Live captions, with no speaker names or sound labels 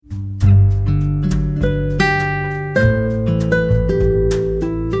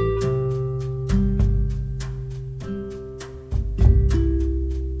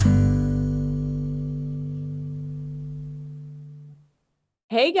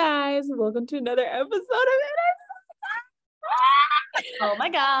guys, welcome to another episode of it. Oh my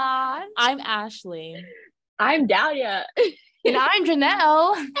God. I'm Ashley. I'm Dahlia. And I'm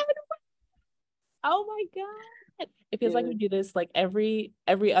Janelle. Oh my God. It feels like we do this like every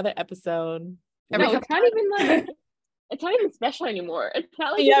other episode. It's not even special anymore. It's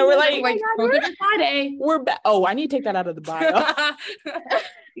not like we're like, oh my God, every Friday. We're back. Oh, I need to take that out of the bio.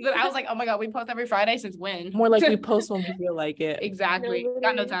 I was like, oh my God, we post every Friday since when? More like we post when we feel like it. Exactly.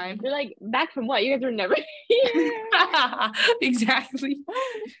 Got no time. You're like, back from what? You guys were never here. Exactly.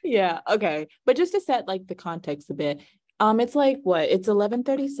 Yeah. Okay. But just to set like the context a bit, it's like what? It's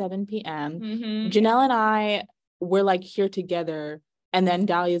 11:37 p.m. Mm-hmm. Janelle and I were like here together, and then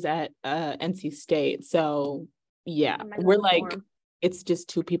Dahlia's at NC State. So yeah, we're like, it's just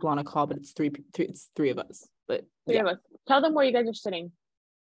two people on a call, but it's three of us. But three of us. Tell them where you guys are sitting.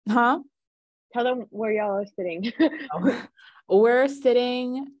 Huh? Tell them where y'all are sitting. We're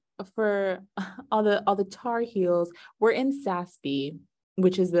sitting for all the Tar Heels. We're in SASB,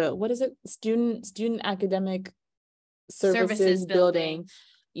 which is Student Academic Services Building.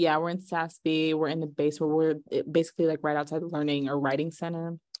 Yeah, we're in SASB. We're in the base where we're basically like right outside the Learning or Writing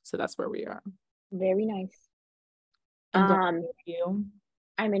Center. So that's where we are. Very nice. You?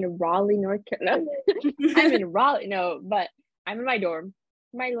 I'm in Raleigh, North Carolina. I'm in Raleigh. No, but I'm in my dorm.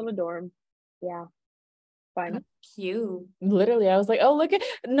 My little dorm. Yeah. Fun. Cute. Literally, I was like, oh, look at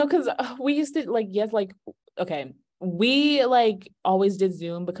because we used to okay. We like always did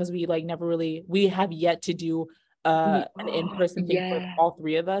Zoom because we like never really, we have yet to do an in-person thing for all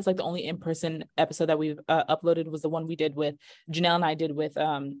three of us. Like the only in-person episode that we've uploaded was the one we did with Janelle and I did with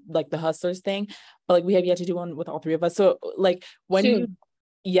like the Hustlers thing, but like we have yet to do one with all three of us. So like when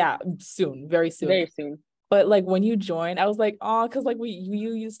soon, very soon. But like when you joined, I was like, oh, because like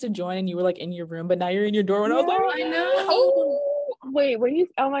you used to join and you were like in your room, but now you're in your dorm. And I was like, I know. Oh, wait,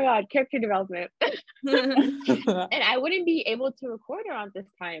 oh my God, character development. And I wouldn't be able to record around this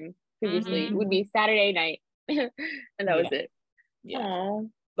time previously. It would be Saturday night. And that was it. Yeah. Aww.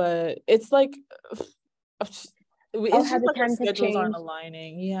 But it's like it's just like our schedules aren't change.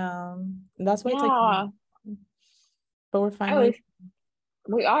 aligning. Yeah. And that's why it's like, but we're finally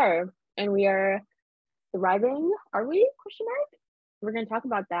we are. And we are thriving, are we? Question mark. We're gonna talk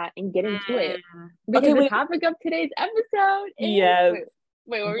about that and get into it because the topic of today's episode is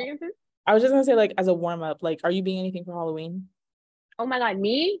wait, what were you gonna say? I was just gonna say, like, as a warm-up, like, are you being anything for Halloween? Oh my God,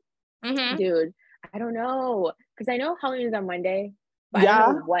 me? Dude, I don't know, because I know Halloween is on Monday, but I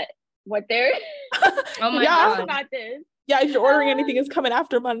don't know what they're oh my God about this. Yeah, if you're ordering anything, it's coming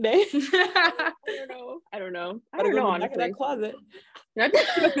after Monday. I don't know honestly. Back in that closet.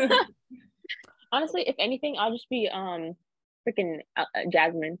 Honestly, if anything, I'll just be freaking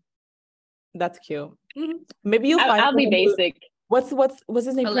Jasmine. That's cute. Maybe you'll find. I'll be basic. What's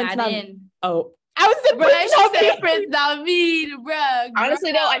his name? Aladdin. Oh, I was the Prince David, bro.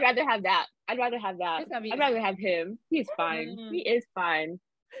 Honestly, though, I'd rather have that. I'd rather have him. He's fine. He is fine.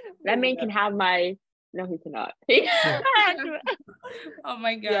 That man can have my. No, he cannot. Oh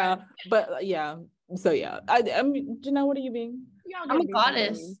my God. Yeah, but yeah. So yeah, I'm Janelle. What are you being? I'm a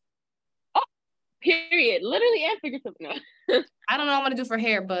goddess. Period. Literally and figuratively. No. I don't know what I'm gonna do for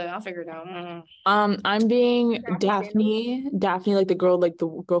hair, but I'll figure it out. I'm being Daphne, like the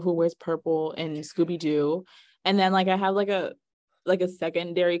girl who wears purple in Scooby-Doo. And then like I have like a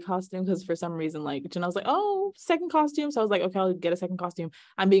secondary costume because for some reason like Janelle's like, oh, second costume. So I was like, okay, I'll get a second costume.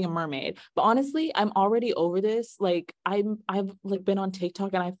 I'm being a mermaid. But honestly, I'm already over this. Like I've like been on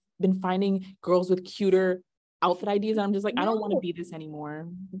TikTok and I've been finding girls with cuter outfit ideas, and I'm just like, I don't want to be this anymore.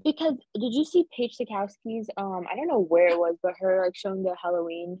 Because did you see Paige Sikowski's I don't know where it was, but her like showing the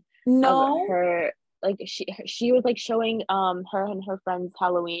Halloween of her, like she was like showing her and her friends'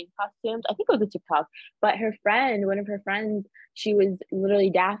 Halloween costumes. I think it was a TikTok, but one of her friends, she was literally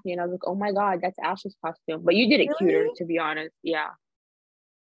Daphne, and I was like, oh my God, that's Ashley's costume. But you did it cuter, to be honest. Yeah,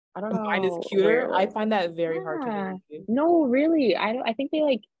 I don't know. Mine is cuter. I find that very hard to believe. No, really, I think they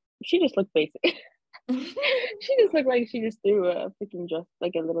like. She just looked basic. She just looked like she just threw a freaking dress,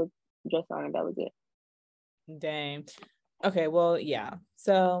 like a little dress on, and that was it. Dang. Okay, well, yeah.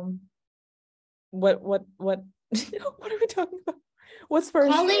 So, what what are we talking about? What's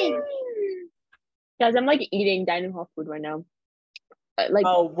first? Guys, I'm like eating dining hall food right now.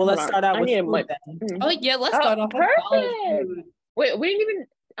 Let's start out with food then. Oh yeah, let's start off with college food. Wait, we didn't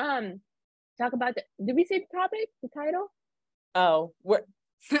even talk about did we say the topic, the title? Oh, we're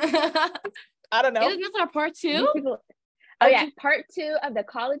I don't know. Isn't this our part 2? Part 2 of the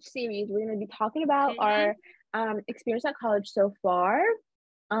college series. We're going to be talking about our experience at college so far.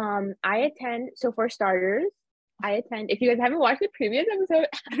 I attend, so for starters, I attend, if you guys haven't watched the previous episode,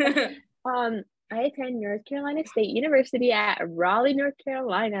 I attend North Carolina State University at Raleigh, North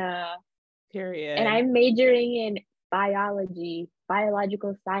Carolina. Period. And I'm majoring in biology,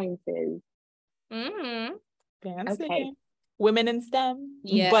 biological sciences. Mm-hmm. Fancy. Okay. Women in STEM.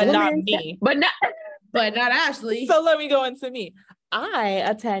 Yeah. But Women not in STEM, me. but not Ashley. So let me go into me. I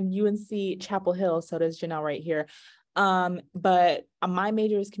attend UNC Chapel Hill, so does Janelle right here. But my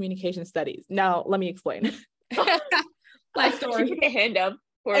major is communication studies. Now let me explain. Life She story. put a hand up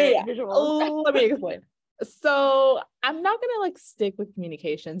for Yeah. visuals. Let me explain. So I'm not gonna like stick with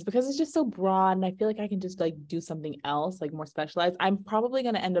communications because it's just so broad and I feel like I can just like do something else, like more specialized. I'm probably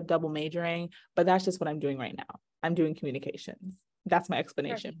gonna end up double majoring, but that's just what I'm doing right now. I'm doing communications. That's my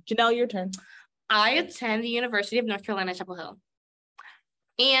explanation. Sure. Janelle, your turn. I attend the University of North Carolina, Chapel Hill.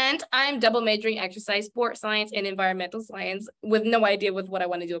 And I'm double majoring exercise, sports science, and environmental science with no idea with what I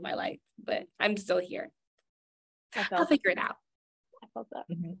want to do with my life, but I'm still here. I'll figure it out. I felt that.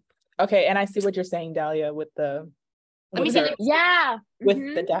 Mm-hmm. Okay, and I see what you're saying, Dahlia, with the Let me see. Yeah. With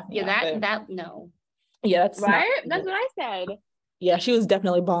the Daphne. Yeah, that no. Yeah, that's right. That's what I said. Yeah, she was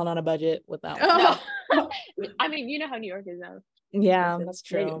definitely balling on a budget with that one. No. I mean, you know how New York is now. Yeah, that's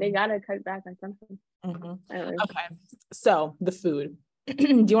true. They gotta cut back on something. Mm-hmm. Okay, so the food. Do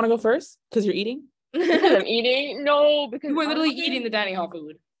you want to go first? Because you're eating? Because I'm eating? No, because we're literally eating the dining hall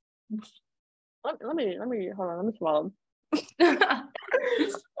food. Let me hold on, let me swallow.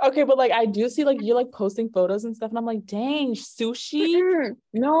 Okay, but like I do see like you're like posting photos and stuff, and I'm like, dang, sushi?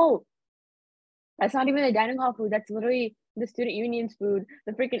 No, that's not even the dining hall food. That's literally the student union's food,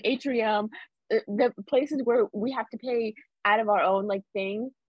 the freaking atrium, the places where we have to pay out of our own like thing,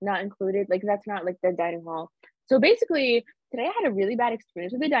 not included. Like that's not like the dining hall. So basically, today I had a really bad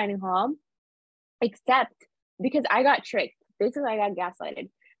experience with the dining hall, except because I got tricked. Basically, I got gaslighted.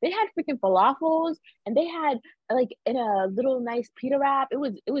 They had freaking falafels and they had like in a little nice pita wrap. It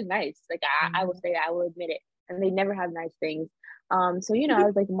was nice. Like I will say that, I will admit it. And they never have nice things. So you know, I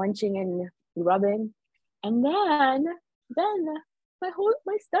was like munching and rubbing, and then my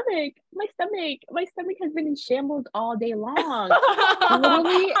stomach has been in shambles all day long.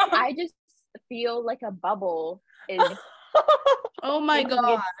 Literally, I just feel like a bubble is. Oh my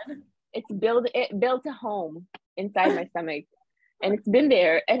god! It built a home inside my stomach. And it's been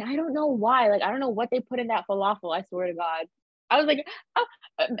there, and I don't know why. Like I don't know what they put in that falafel. I swear to God, I was like, oh,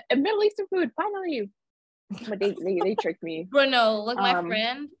 Middle Eastern food, finally. But they tricked me. Bro, no, like my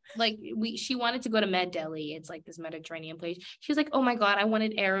friend, like she wanted to go to Med Deli. It's like this Mediterranean place. She was like, oh my God, I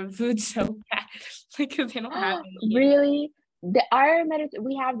wanted Arab food so bad, because they don't have any. Really.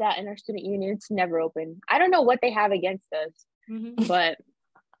 We have that in our student union. It's never open. I don't know what they have against us, but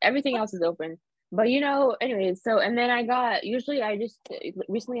everything else is open. But you know, anyways, so and then recently I've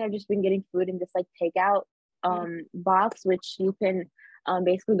just been getting food in this like takeout box, which you can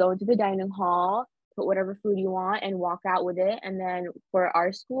basically go into the dining hall, put whatever food you want and walk out with it. And then for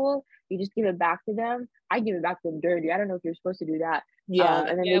our school, you just give it back to them. I give it back to them dirty. I don't know if you're supposed to do that. Yeah.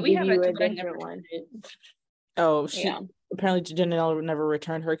 And then they give you a different one. Oh, apparently Janelle never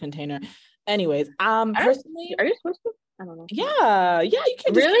returned her container. Anyways, personally, are you supposed to? I don't know. Yeah, you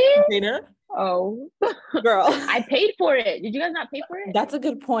can't just really container. Oh, girl, I paid for it. Did you guys not pay for it? That's a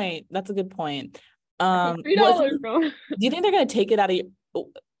good point. $3. $3. Do you think they're gonna take it out of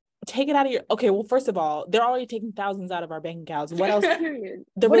your? Okay, well, first of all, they're already taking thousands out of our bank accounts. What else? What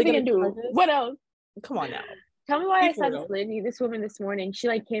are they gonna do? What else? Come on now. Tell me why I saw this woman this morning. She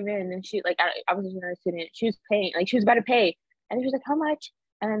like came in and she like I was a student. She was paying, like she was about to pay, and she was like, "How much?"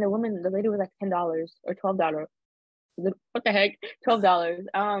 And then the lady was like $10 or $12. What the heck? $12.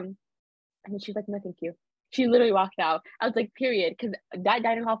 And then she's like, "No, thank you." She literally walked out. I was like, period, because that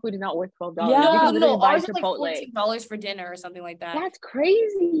dining hall food is not worth $12. Yeah, no, ours is like $14 for dinner or something like that. That's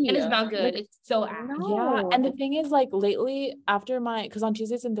crazy. And it's not good. Like, it's so ass. No. Yeah, and the thing is, like lately, after because on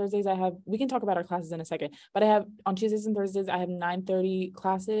Tuesdays and Thursdays we can talk about our classes in a second, but on Tuesdays and Thursdays I have 9:30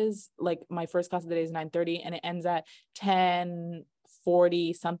 classes. Like my first class of the day is 9:30, and it ends at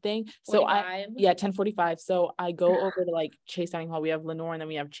 10:40 something. 45. 10:45. So I go over to like Chase Dining Hall. We have Lenore and then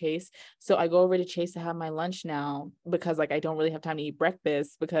we have Chase. So I go over to Chase to have my lunch now because like I don't really have time to eat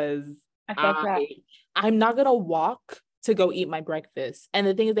breakfast because I'm not gonna walk to go eat my breakfast. And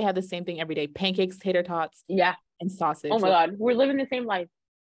the thing is, they have the same thing every day: pancakes, tater tots, and sausage. Oh my God, we're living the same life.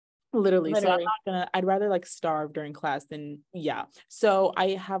 Literally. So I'd rather like starve during class than so I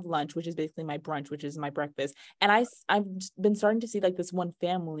have lunch, which is basically my brunch, which is my breakfast. And I've been starting to see like this one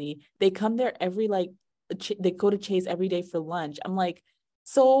family, they come there every they go to Chase every day for lunch. I'm like,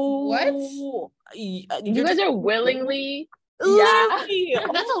 so what? You guys are willingly that's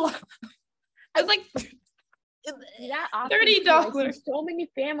a lot. I was like that option $30. Like, so many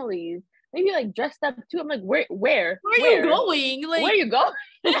families. Maybe like dressed up too. I'm like, where are you going? Like, where you going?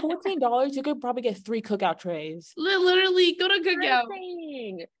 For $14, you could probably get 3 cookout trays. Literally, go to cookout.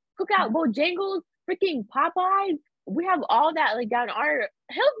 Cookout, Bojangles, freaking Popeyes. We have all that like down our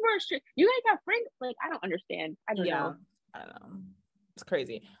Hillsborough Street. You guys have Frank? Like, I don't understand. I don't know. I don't know. It's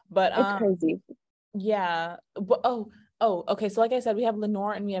crazy. But it's crazy. Yeah. But okay. So like I said, we have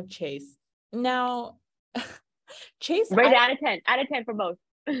Lenore and we have Chase. Now Chase out of 10. Out of 10 for both.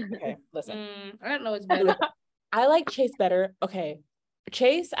 Okay, listen. I don't know what's better. I like Chase better. Okay.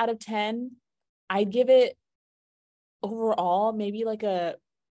 Chase out of 10, I'd give it overall maybe like a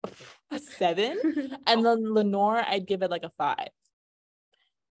 7. And then Lenore, I'd give it like a 5.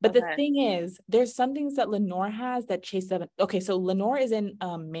 But the thing is, there's some things that Lenore has that Chase doesn't. Okay, so Lenore is in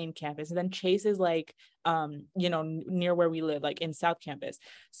main campus, and then Chase is like near where we live, like in South Campus.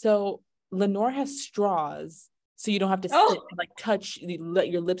 So Lenore has straws, so you don't have to sit and like let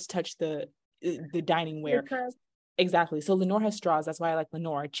your lips touch the dining ware. Exactly. So Lenore has straws. That's why I like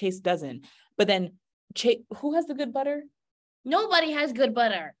Lenore. Chase doesn't. But then who has the good butter? Nobody has good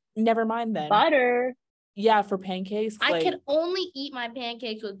butter. Never mind then. Butter. Yeah, for pancakes. I can only eat my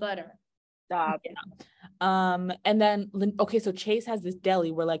pancakes with butter. Stop. Yeah. And then okay, so Chase has this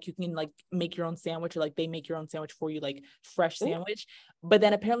deli where like you can like make your own sandwich, or like they make your own sandwich for you, like fresh sandwich. But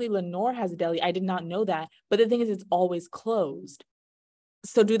then apparently Lenore has a deli. I did not know that. But the thing is, it's always closed.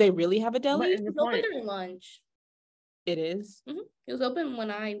 So do they really have a deli? It's open during lunch. It is. Mm-hmm. It was open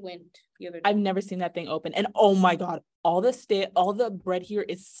when I went the other day. I've never seen that thing open. And oh my god, all the bread here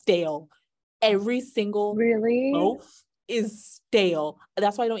is stale. Every single loaf is stale.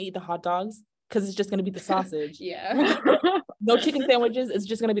 That's why I don't eat the hot dogs, because it's just gonna be the sausage. Yeah. No chicken sandwiches. It's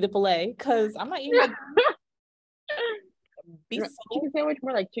just gonna be the filet, because I'm not eating beef. Chicken sandwich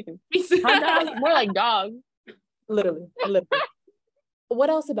more like chicken. Hot dogs more like dogs. Literally.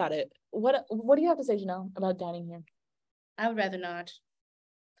 What else about it? What do you have to say, Janelle, about dining here? I would rather not.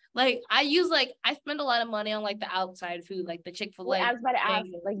 Like, I spend a lot of money on like the outside food, like the Chick-fil-A. Well, I was about to ask,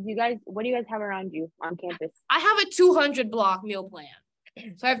 like, what do you guys have around you on campus? I have a 200 block meal plan.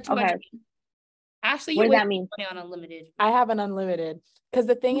 So I have 200. Okay. Ashley, what does that mean? Money on unlimited. I have an unlimited. Because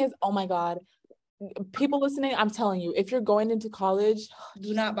the thing is, oh my God, people listening, I'm telling you, if you're going into college,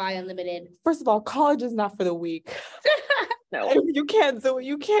 do not buy unlimited. First of all, college is not for the weak. No. If you can't do it,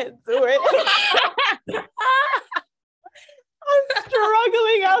 you can't do it. I'm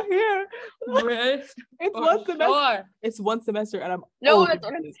struggling out here. It's one semester. Sure. It's one semester, and I'm that's what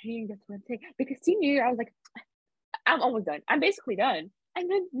I'm saying. Because senior year, I was like, I'm almost done. I'm basically done. And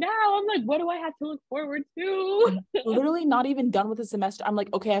then now I'm like, what do I have to look forward to? Literally not even done with the semester. I'm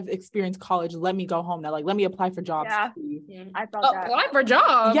like, okay, I've experienced college. Let me go home now. Like, let me apply for jobs. Yeah. I thought that. Apply for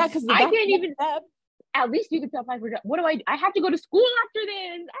jobs? Yeah, because I can't even. At least you can apply for jobs. What do? I have to go to school after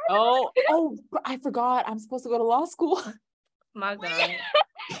this. I forgot. I'm supposed to go to law school. My God.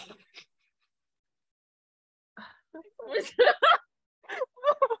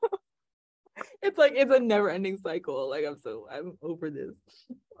 It's a never-ending cycle. Like I'm over this.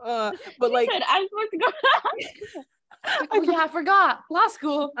 But like I'm supposed to go. I forgot. Law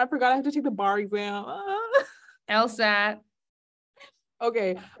school. I forgot I have to take the bar exam. LSAT.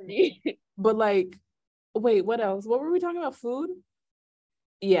 Okay. But like, wait, what else? What were we talking about? Food?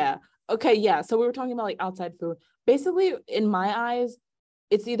 Yeah. Okay, yeah. So we were talking about like outside food. Basically, in my eyes,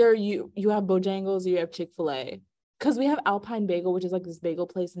 it's either you have Bojangles or you have Chick-fil-A. Because we have Alpine Bagel, which is like this bagel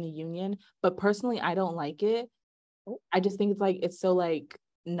place in the Union. But personally, I don't like it. I just think it's so like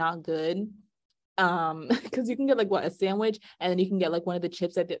not good. Because you can get like a sandwich, and then you can get like one of the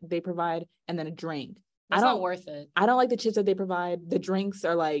chips that they provide, and then a drink. It's not worth it. I don't like the chips that they provide. The drinks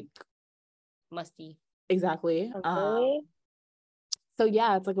are like musty. Exactly. Okay. So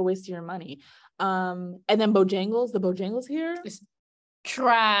yeah, it's like a waste of your money. And then the Bojangles here is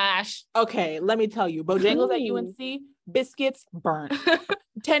trash. Okay, let me tell you, Bojangles at UNC, biscuits burnt,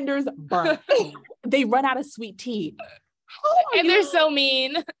 tenders burnt. They run out of sweet tea, and they're so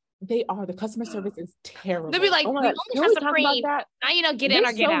mean. They are. The customer service is terrible. They'll be like, we only have Supreme. Now get in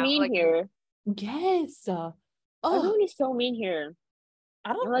or get out. Mean here. Yes. Everyone is so mean here.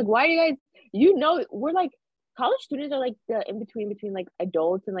 I'm like, why do you guys? We're like. College students are like the in between like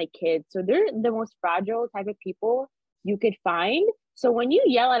adults and like kids. So they're the most fragile type of people you could find. So when you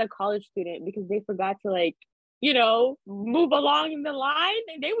yell at a college student because they forgot to like, move along in the line,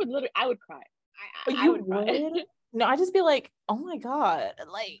 they would literally, I would cry. I would cry. No, I'd just be like, oh my God,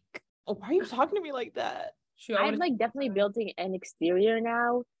 like, why are you talking to me like that? Sure, I'm like definitely building an exterior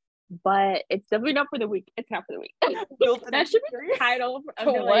now, but it's definitely not for the week. It's not for the week. That should be the title of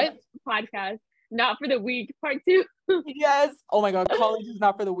the podcast. not for the weak, part 2. Yes. Oh my God. College is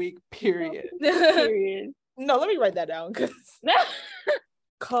not for the weak, period. Period. No, let me write that down because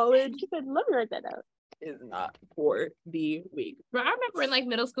college She said, let me write that down. is not for the weak. Bro, I remember in like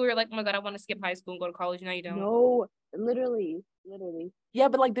middle school, you're like, oh my God, I want to skip high school and go to college. No, you don't. No, literally. Yeah,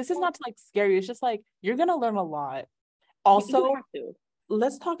 but like this is not to like scare you. It's just like you're gonna learn a lot. Also,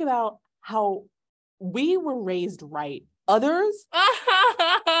 let's talk about how we were raised right. Others,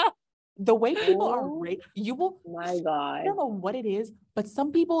 the way people are raised, you will. My God. I don't know what it is, but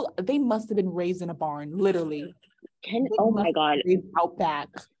some people, they must have been raised in a barn, literally. Oh my God. Out back.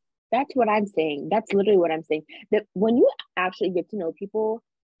 That's what I'm saying. That's literally what I'm saying. That when you actually get to know people,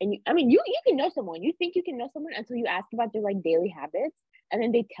 and you can know someone. You think you can know someone until you ask about their like daily habits, and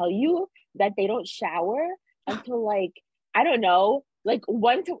then they tell you that they don't shower until like, I don't know, like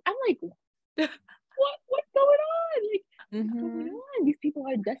once. I'm like, what's going on? Like, what's going on? These people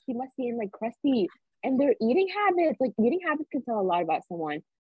are dusty, musty, and like crusty, and their eating habits. Like eating habits can tell a lot about someone.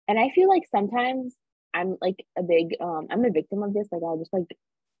 And I feel like sometimes I'm like I'm a victim of this. Like I'll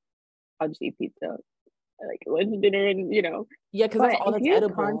just eat pizza, like lunch, dinner, and Yeah, because that's all that's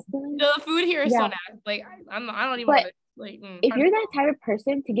edible. The food here is so nasty. Like I don't even want to like. If you're that type of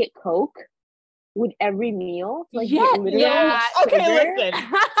person to get Coke with every meal, like okay,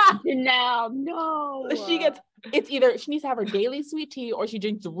 listen. No. It's either she needs to have her daily sweet tea or she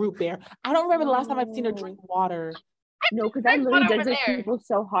drinks root beer. I don't remember the last time I've seen her drink water. No, because I literally judge those people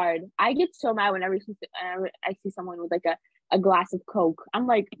so hard. I get so mad whenever I see someone with like a glass of Coke. I'm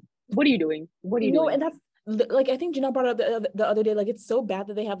like, what are you doing? What are you doing? And that's like, I think Janelle brought up the other day, like it's so bad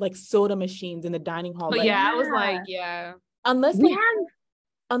that they have like soda machines in the dining hall. Like, I was like,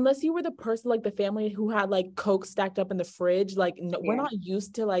 unless you were the person, like the family who had like Coke stacked up in the fridge, like we're not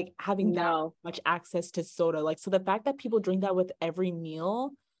used to like having that much access to soda. Like, so the fact that people drink that with every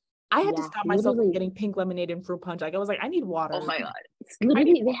meal, I had to stop myself from getting pink lemonade and fruit punch. Like I was like, I need water. Oh my God.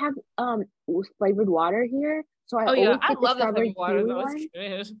 Literally, they have flavored water here. So I always get the strawberry kiwi one.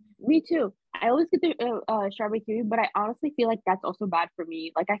 Me too. I always get the strawberry kiwi, but I honestly feel like that's also bad for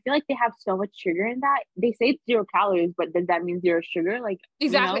me. Like I feel like they have so much sugar in that. They say it's 0 calories, but does that mean 0 sugar? Like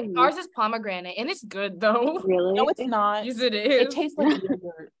exactly. Ours is pomegranate, and it's good though. Really? No, it's not. Yes, it is. It tastes like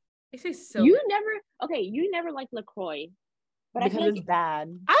yogurt. It tastes so. You never like LaCroix. But because it's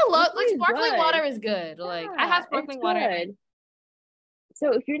bad. I love like sparkling water is good. Like I have sparkling water.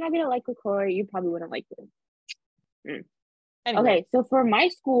 So if you're not gonna like LaCroix, you probably wouldn't like it. Anyway. Okay, so for my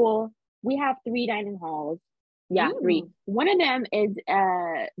school, we have 3 dining halls. Yeah, Ooh. 3. One of them is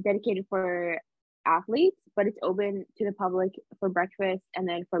dedicated for athletes, but it's open to the public for breakfast and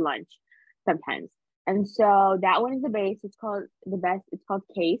then for lunch sometimes. And so that one is the base. It's called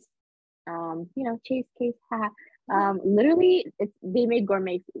Case. Case. Literally, they make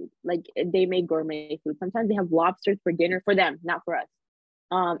gourmet food. Like they make gourmet food. Sometimes they have lobsters for dinner for them, not for us.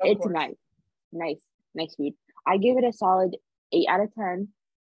 It's nice food. I give it a solid 8 out of 10.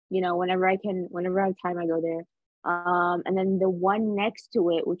 Whenever I have time, I go there. And then the one next to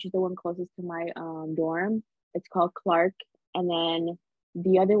it, which is the one closest to my dorm, it's called Clark, and then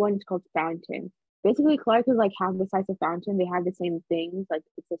the other one is called Fountain. Basically, Clark is like half the size of Fountain. They have the same things, like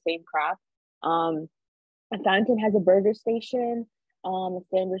it's the same crap. Fountain has a burger station, a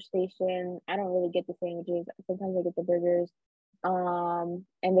sandwich station. I don't really get the sandwiches. Sometimes I get the burgers. And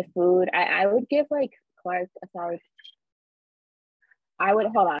the food, I would give like Clark a solid. Hold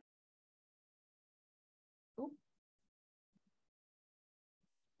on.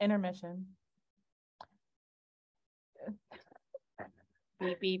 Intermission.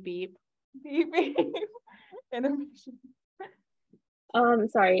 Beep beep beep. Beep beep. Intermission.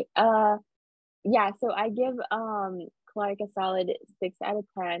 Sorry. Yeah, so I give Clark a solid 6 out of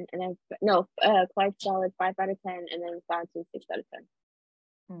 10, and then Clark solid 5 out of 10, and then Fountain 6 out of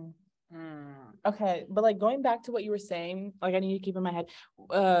 10. Okay, but like going back to what you were saying, like I need to keep in my head,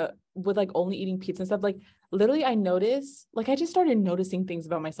 with like only eating pizza and stuff, like literally I noticed, like I just started noticing things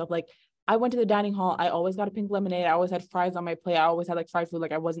about myself. Like I went to the dining hall, I always got a pink lemonade, I always had fries on my plate, I always had like fried food,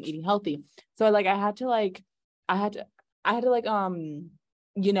 like I wasn't eating healthy. So like I had to like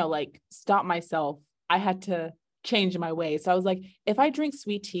stop myself. I had to change my ways. So I was like, if I drink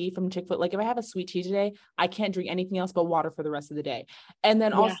sweet tea from Chick-fil-A, like if I have a sweet tea today, I can't drink anything else but water for the rest of the day. And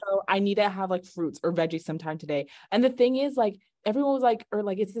then also I need to have like fruits or veggies sometime today. And the thing is, like everyone was like, or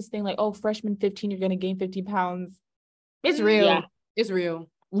like it's this thing like, oh, freshman 15, you're gonna gain 50 pounds. It's real. Yeah. It's real.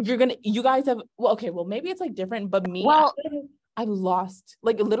 You guys have, well, maybe it's like different, but me, I've lost,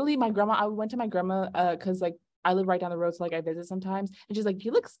 like literally my grandma, I went to my grandma because like I live right down the road, so like I visit sometimes, and she's like,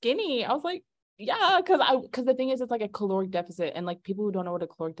 you look skinny. I was like, Yeah, because the thing is, it's like a caloric deficit, and like people who don't know what a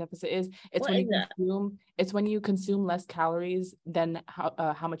caloric deficit is, it's when you consume less calories than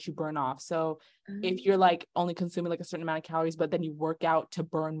how much you burn off. So if you're like only consuming like a certain amount of calories, but then you work out to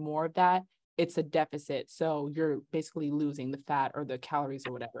burn more of that, it's a deficit. So you're basically losing the fat or the calories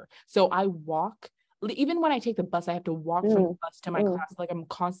or whatever. So I walk. Even when I take the bus, I have to walk from the bus to my class. Like I'm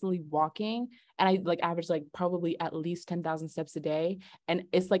constantly walking, and I like average like probably at least 10,000 steps a day. And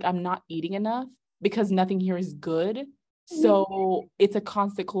it's like I'm not eating enough because nothing here is good. So it's a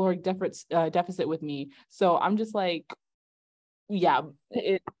constant caloric deficit with me. So I'm just like, yeah,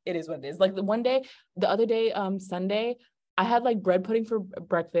 it is what it is. Like the other day, Sunday, I had like bread pudding for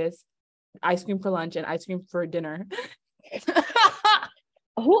breakfast, ice cream for lunch, and ice cream for dinner.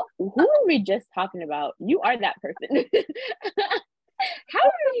 Who are we just talking about? You are that person. How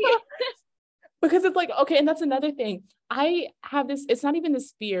are we? Because it's like, okay, and that's another thing. I have this, it's not even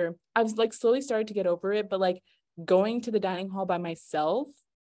this fear. I was like slowly started to get over it, but like going to the dining hall by myself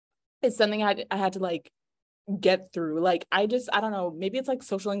is something I had to like get through. Like I don't know, maybe it's like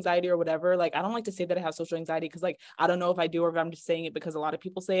social anxiety or whatever. Like I don't like to say that I have social anxiety because like I don't know if I do or if I'm just saying it because a lot of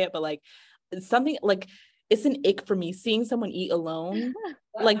people say it, but like it's something like it's an ick for me seeing someone eat alone,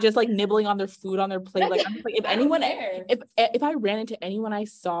 like just like nibbling on their food on their plate. Like I'm just like, if I ran into anyone I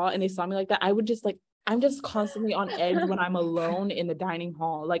saw and they saw me like that, I would just like, I'm just constantly on edge when I'm alone in the dining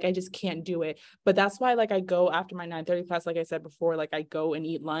hall. Like I just can't do it. But that's why like I go after my 9:30 class, like I said before, like I go and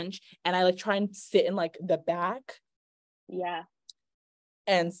eat lunch and I like try and sit in like the back. Yeah.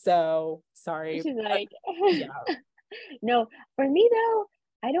 And so sorry. She's like, yeah. No, for me though,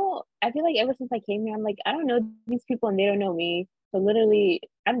 I feel like ever since I came here, I'm like, I don't know these people and they don't know me. So literally,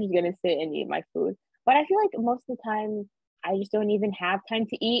 I'm just gonna sit and eat my food. But I feel like most of the time, I just don't even have time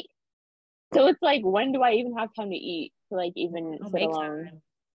to eat. So it's like, when do I even have time to eat to like even sit alone?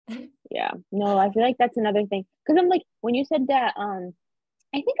 Yeah. No, I feel like that's another thing. Because I'm like, when you said that, I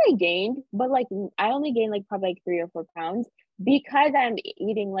think I gained, but like I only gained like probably like 3 or 4 pounds because I'm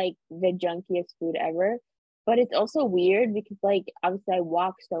eating like the junkiest food ever. But it's also weird because like obviously I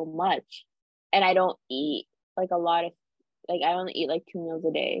walk so much and I don't eat like a lot of like I only eat like 2 meals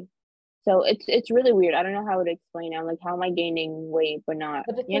a day. So it's really weird. I don't know how to explain it. I'm like, how am I gaining weight but not,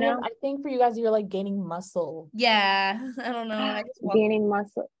 But the thing is, I think for you guys, you're like gaining muscle. Yeah, I don't know. I just gaining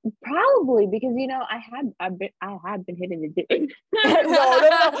muscle, probably because I've been hitting the gym.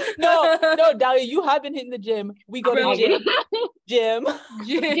 no, Dahlia, you have been hitting the gym. We go to gym girl.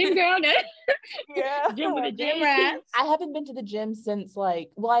 Yeah, gym with a gym rat. I haven't been to the gym since like,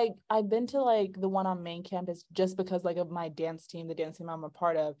 well, I've been to like the one on main campus just because like of my dance team, the dance team I'm a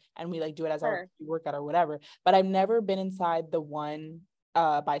part of, and we like do it as our workout or whatever. But I've never been inside the one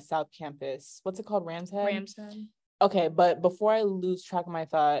by South Campus. What's it called? Ram's Head. Okay, but before I lose track of my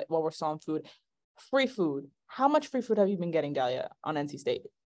thought while we're still on food, free food. How much free food have you been getting, Dahlia, on NC State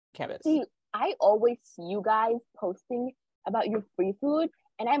campus? See, I always see you guys posting about your free food,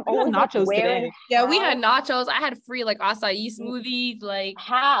 and I'm always nachos like, where today. Yeah, we had nachos. I had free like acai smoothies. Like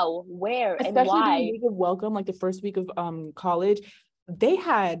how, where, especially and why? the week of welcome, like the first week of college, they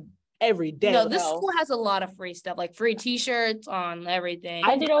had every day. No, this school has a lot of free stuff, like free T-shirts on everything.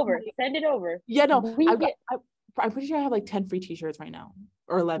 Send it over. Yeah, no, I'm pretty sure I have like 10 free T-shirts right now,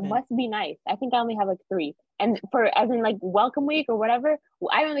 or 11. Must be nice. I think I only have like 3. And as in like welcome week or whatever,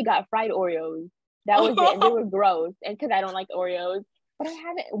 I only got fried Oreos. That was it. And they were gross. And because I don't like Oreos. But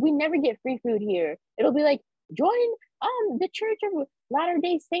we never get free food here. It'll be like, join the Church of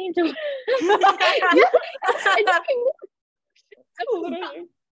Latter-day Saints.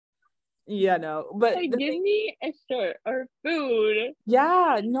 Yeah, no, but give me a shirt or food.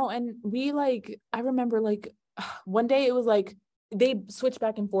 Yeah, no, and we like, I remember like one day it was like they switched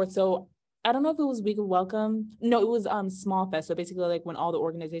back and forth. So I don't know if it was week of welcome. No, it was Small Fest. So basically like when all the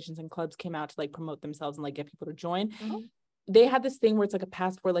organizations and clubs came out to like promote themselves and like get people to join. Mm-hmm. They had this thing where it's like a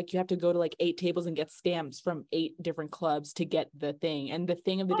passport, like you have to go to like 8 tables and get stamps from 8 different clubs to get the thing. And the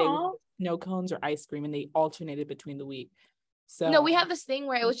thing of the day was snow cones or ice cream, and they alternated between the week. So no, we have this thing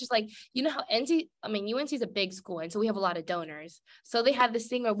where it was just like, you know how UNC is a big school, and so we have a lot of donors. So they had this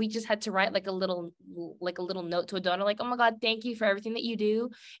thing where we just had to write like a little note to a donor, like, oh my God, thank you for everything that you do.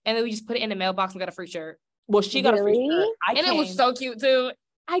 And then we just put it in the mailbox and got a free shirt. Well, she got a free shirt. It was so cute too.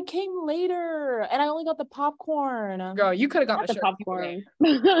 I came later and I only got the popcorn. Girl, you could have got the popcorn.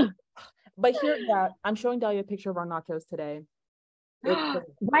 But here, yeah, I'm showing Dahlia a picture of our nachos today.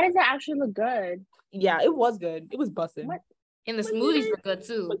 Why does that actually look good? Yeah, it was good. It was busting. And the smoothies were good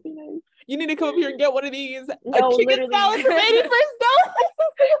too. You need to come up here and get one of these. No, a chicken salad for $81.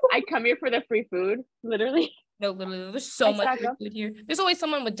 I come here for the free food, literally. No, literally, there's so much food here. There's always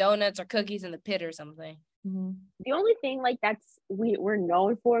someone with donuts or cookies in the pit or something. Mm-hmm. The only thing like we're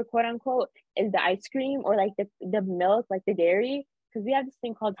known for, quote unquote, is the ice cream or like the milk, like the dairy, because we have this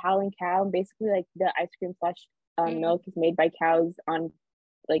thing called Howlin' Cow, and basically like the ice cream slash milk is made by cows on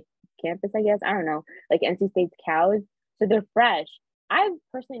like campus, I guess. I don't know, like NC State's cows, so they're fresh. I've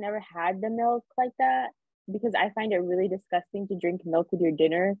personally never had the milk like that because I find it really disgusting to drink milk with your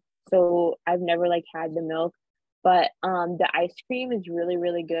dinner. So I've never like had the milk, but the ice cream is really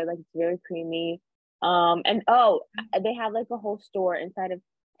really good. Like it's very creamy. And they have like a whole store inside of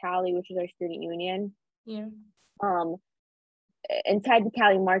Cali, which is our student union. Yeah. Inside the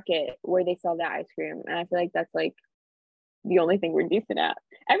Cali market where they sell that ice cream, and I feel like that's like the only thing we're decent at.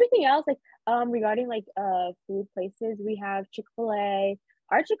 Everything else, like regarding like food places, we have Chick-fil-A.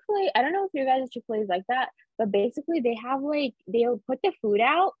 Our Chick-fil-A, I don't know if your guys' Chick-fil-A is like that, but basically they have like they'll put the food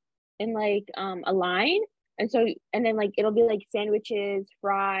out in like a line, and then like it'll be like sandwiches,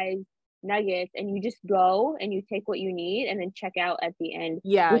 fries, nuggets, and you just go and you take what you need and then check out at the end.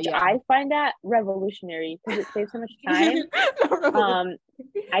 Which I find that revolutionary because it saves so much time.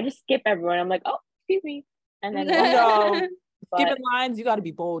 I just skip everyone. I'm like, oh, excuse me, and then skipping lines. You got to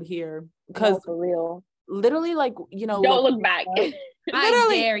be bold here because for real. Literally, like, don't look back.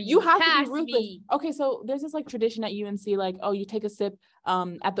 Literally, you have to be ruthless. Okay, so there's this like tradition at UNC, like, oh, you take a sip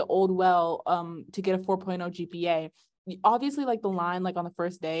at the old well to get a 4.0 GPA. Obviously, like the line, like on the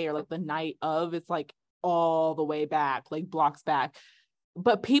first day or like the night of, it's like all the way back, like blocks back.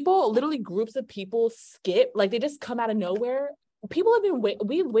 But people, literally groups of people skip, like they just come out of nowhere. People have been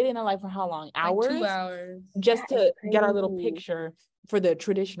we've waited in our life for how long? Hours? Like 2 hours. Just to get our little picture for the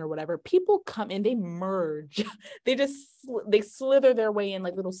tradition or whatever. People come in, they merge. They slither their way in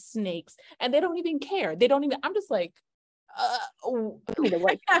like little snakes, and they don't even care. They don't even, I'm just like, what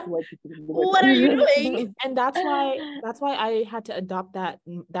are you doing? And that's why I had to adopt that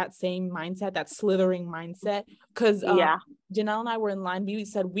same mindset, that slithering mindset, because Janelle and I were in line. We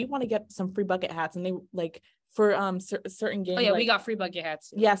said we want to get some free bucket hats, and they like for certain games. Oh yeah, like, we got free bucket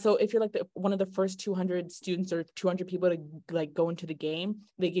hats. Yeah, so if you're like one of the first 200 students or 200 people to like go into the game,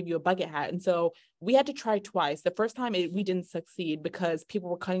 they give you a bucket hat. And so we had to try twice. The first time we didn't succeed because people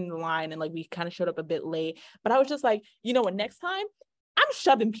were cutting the line and like we kind of showed up a bit late. But I was just like, you know what, next time I'm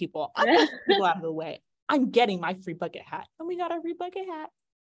shoving people. I'm pushing people out of the way. I'm getting my free bucket hat. And we got our free bucket hat.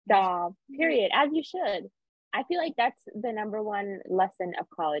 Stop. Period. As you should. I feel like that's the number one lesson of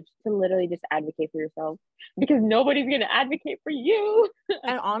college, to literally just advocate for yourself, because nobody's going to advocate for you.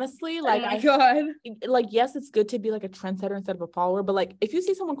 And honestly, like, oh my God, like, yes, it's good to be like a trendsetter instead of a follower, but like, if you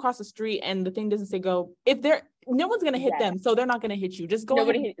see someone cross the street and the thing doesn't say go, no one's going to hit them. So they're not going to hit you. Just go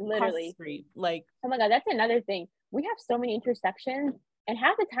literally cross the street. Like, oh my God, that's another thing. We have so many intersections, and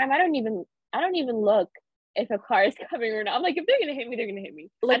half the time I don't even look if a car is coming or not. I'm like, if they're gonna hit me, they're gonna hit me.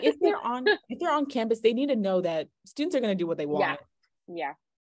 Like if they're on campus, they need to know that students are gonna do what they want. Yeah.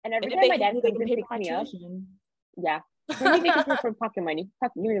 And every time my dad comes and picks me up, they can pay for pocket money.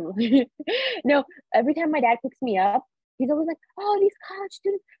 No, every time my dad picks me up, he's always like, "Oh, these college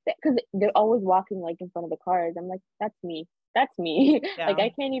students," because they're always walking like in front of the cars. I'm like, "That's me. That's me." Yeah. Like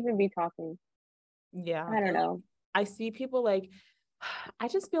I can't even be talking. Yeah, I don't know. I see people like, I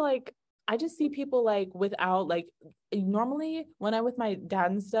just feel like. I just see people like without like, normally when I'm with my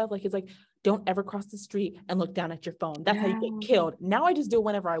dad and stuff, like it's like, don't ever cross the street and look down at your phone. That's how you get killed. Now I just do it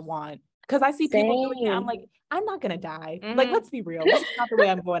whenever I want. Because I see people doing it. I'm like, I'm not going to die. Mm-hmm. Like, let's be real. This is not the way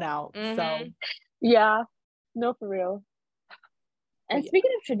I'm going out. Mm-hmm. So. Yeah. No, for real. And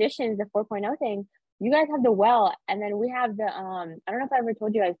speaking of traditions, the 4.0 thing, you guys have the well. And then we have the, I don't know if I ever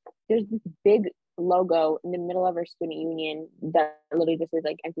told you guys, there's this big logo in the middle of our student union that literally just says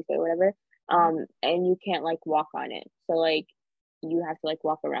like NC State or whatever, and you can't like walk on it, so like you have to like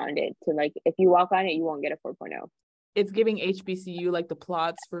walk around it to like, if you walk on it you won't get a 4.0. It's giving HBCU like the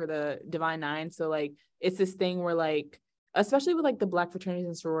plots for the Divine Nine. So like it's this thing where like, especially with like the Black fraternities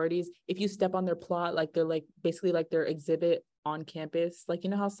and sororities, if you step on their plot, like they're like basically like their exhibit on campus. Like, you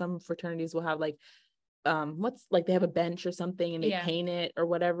know how some fraternities will have like what's like they have a bench or something and they paint it or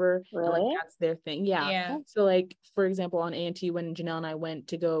whatever. Really? Like, that's their thing. Yeah. So like, for example, on A&T, when Janelle and I went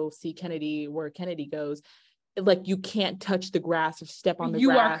to go see Kennedy, where Kennedy goes, like you can't touch the grass or step on the grass.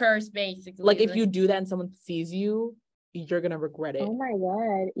 You are cursed, basically. Like if you do that and someone sees you, you're gonna regret it. Oh my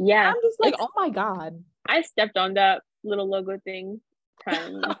God. Yeah. I'm just like, oh my God. I stepped on that little logo thing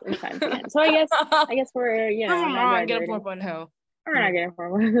times and times again. So I guess we're, you know, I'm not get a 4.0. We're not getting a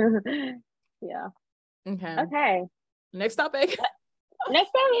 4.0. Yeah. Okay. Next topic.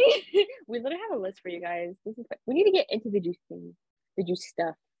 Next topic. We literally have a list for you guys. We need to get into the juice thing, the juice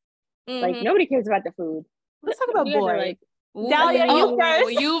stuff. Mm-hmm. Like nobody cares about the food. Let's talk about You guys are boys. like, Dahlia, you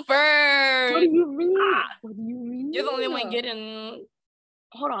first. You first. what do you mean? What do you mean? You're the only one getting.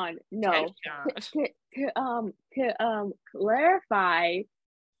 Hold on. No. To clarify,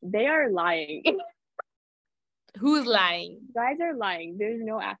 they are lying. Who's lying? Guys are lying. There's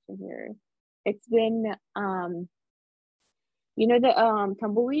no action here. It's been you know the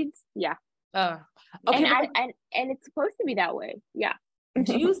tumbleweeds? Yeah. Okay, And it's supposed to be that way. Yeah.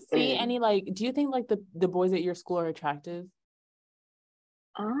 do you see any like? Do you think like the boys at your school are attractive?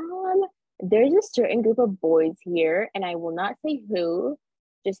 There's a certain group of boys here, and I will not say who,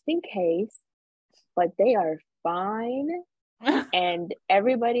 just in case, but they are fine, and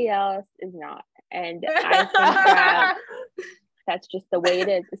everybody else is not. And I think that's just the way it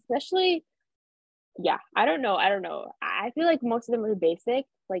is. Especially, yeah, I don't know. I feel like most of them are basic.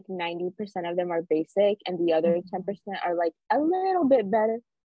 Like 90% of them are basic, and the other 10% are like a little bit better,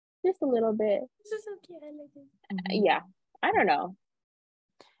 just a little bit. This is so cute. I like it. Yeah, I don't know.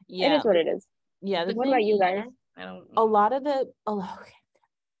 Yeah, it is what it is. Yeah. What about you guys? I don't. A lot of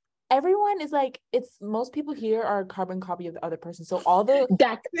everyone is like, it's most people here are a carbon copy of the other person. So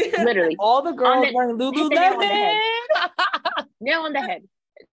That's literally all the girls wearing Lululemon. Nail on the head.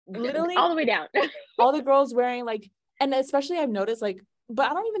 Literally all the way down. All the girls wearing like, and especially I've noticed like, but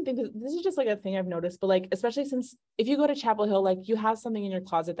I don't even think this is just like a thing I've noticed, but like, especially since if you go to Chapel Hill, like you have something in your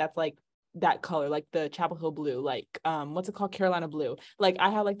closet that's like that color, like the Chapel Hill blue, like what's it called, Carolina blue. Like I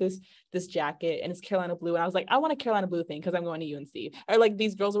have like this jacket and it's Carolina blue, and I was like, I want a Carolina blue thing because I'm going to UNC. Or like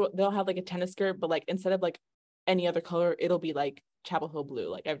these girls, they'll have like a tennis skirt, but like instead of like any other color, it'll be like Chapel Hill blue.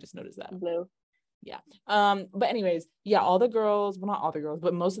 Like I've just noticed that. Blue. Yeah. But anyways, yeah, all the girls, well, not all the girls,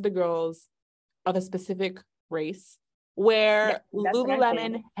 but most of the girls of a specific race wear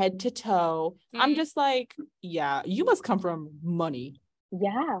Lululemon head to toe. Mm-hmm. I'm just like, yeah, you must come from money.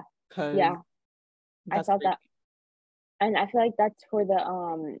 Yeah. Yeah. I felt that. And I feel like that's for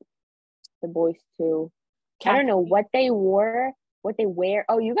the boys too. Khaki. I don't know what they wear.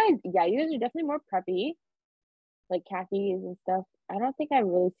 Oh, you guys are definitely more preppy. Like khakis and stuff. I don't think I've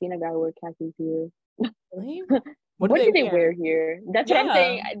really seen a guy wear khakis here. Really? What do they wear here? That's what I'm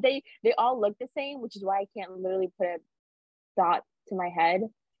saying. They all look the same, which is why I can't literally put a thought to my head.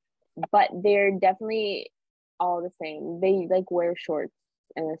 But they're definitely all the same. They like wear shorts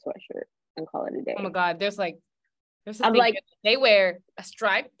and a sweatshirt and call it a day. Oh my god, there's I'm like, they wear a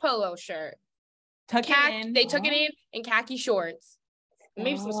striped polo shirt. They tuck it in khaki shorts.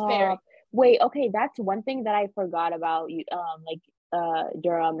 Maybe some Sperry. Wait, okay, that's one thing that I forgot about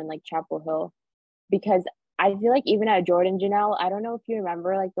Durham and like Chapel Hill, because I feel like even at Jordan, Janelle, I don't know if you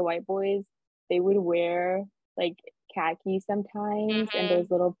remember, like the white boys, they would wear like khaki sometimes and those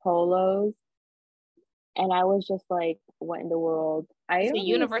little polos, and I was just like, what in the world? I don't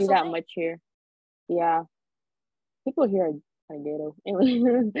even see that much here. Yeah, people here are kind of ghetto.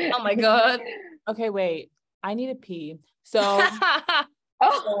 Oh my god. Okay, wait, I need to pee. So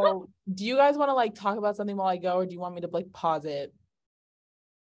so do you guys want to like talk about something while I go, or do you want me to like pause it?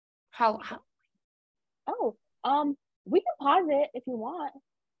 How? We can pause it if you want.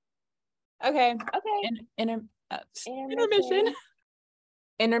 Okay. Intermission.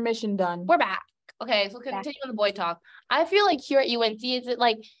 Intermission done. We're back. Okay, so continue on the boy talk. I feel like here at UNC, is it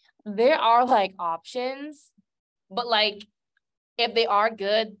like there are like options, but like if they are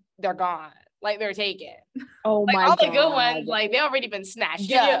good, they're gone. Like they're taken. Oh like, my all god! The good ones, like they already been snatched.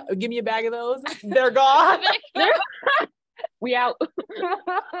 Give me a bag of those. They're gone. We out.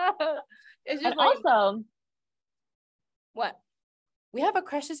 It's just and like, also, what? We have a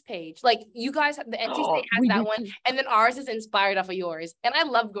crushes page. Like you guys, the NC State has that one, and then ours is inspired off of yours. And I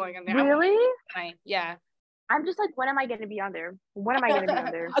love going on there. Really? Yeah. I'm just like, when am I going to be on there? When am I going to be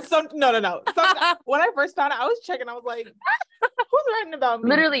on there? No. When I first found out, I was checking. I was like, who's writing about me?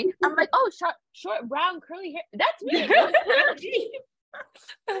 Literally, I'm like, oh, short, brown, curly hair. That's me.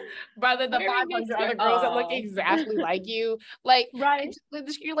 Brother, the 500 other girls that look exactly like you. Like, right.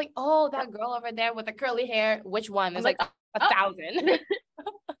 You're like, oh, that girl over there with the curly hair. Which one? There's like 1,000.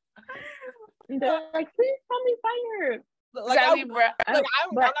 They're like, please help me find her. Like, I'm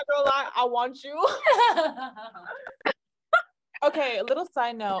not gonna lie, I want you. Okay, a little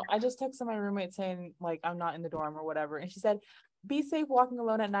side note. I just texted my roommate saying like I'm not in the dorm or whatever, and she said, "Be safe walking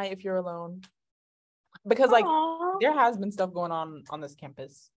alone at night if you're alone," because like there has been stuff going on this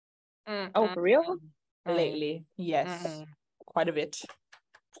campus. Oh, for real? Lately, yes, quite a bit.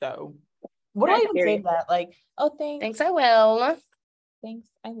 So, what do I even say that? Like, oh, thanks. I will. Thanks,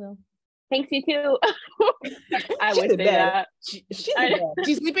 I will. Thanks, you too. I would say that.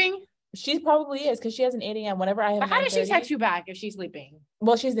 She's sleeping? She probably is because she has an 8 a.m. Whenever I have. But how does she text you back if she's sleeping?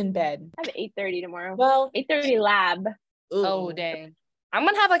 Well, she's in bed. I have 8:30 tomorrow. Well, 8:30 lab. Oh dang! I'm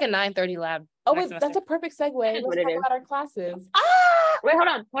gonna have like a 9:30 lab. Oh wait, that's a perfect segue. Let's talk about our classes. Wait, hold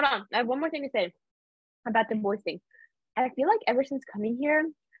on. I have one more thing to say about the boys thing. I feel like ever since coming here,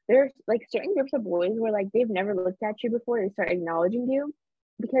 there's like certain groups of boys where like they've never looked at you before. They start acknowledging you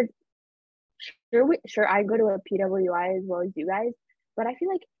because sure I go to a PWI as well as you guys, but I feel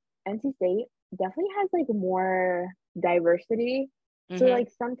like NC State definitely has like more diversity. So like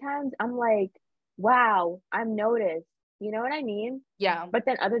sometimes I'm like, wow, I'm noticed. You know what I mean? Yeah. But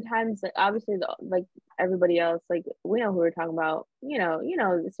then other times, like obviously, like everybody else, like we know who we're talking about. You know,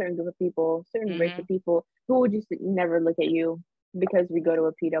 a certain group of people, certain race of people who would just never look at you because we go to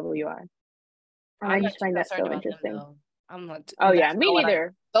a PWI. And I just find that so interesting. I'm not. Oh yeah, me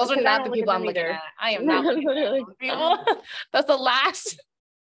neither. Those are not the people I'm looking at. I am not literally people. That's the last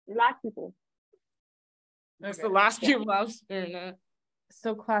people. That's the last people I'm staring at.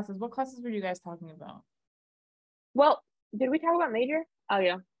 So classes. What classes were you guys talking about? Well, did we talk about major? Oh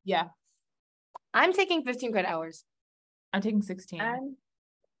yeah. Yeah. I'm taking 15 credit hours. I'm taking 16. I'm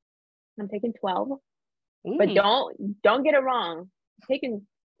taking 12. Ooh. But don't get it wrong. Taking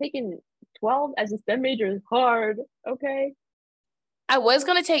 12 as a STEM major is hard. Okay. I was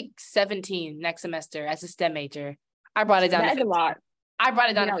gonna take 17 next semester as a STEM major. I brought it down. That's a lot. I brought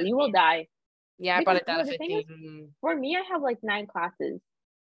it down. No, you will die. Yeah, I brought it down to 15. For me, I have like 9 classes.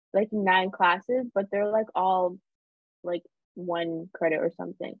 But they're like all like 1 credit or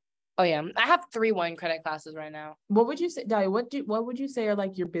something. Oh yeah, I have 3 1-credit classes right now. What would you say, Dai? What would you say are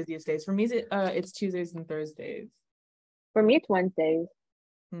like your busiest days? For me, it's Tuesdays and Thursdays. For me, it's Wednesdays.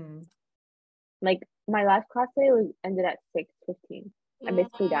 Like my last class day ended at 6:15. I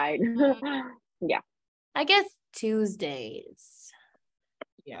basically died. Yeah. I guess Tuesdays.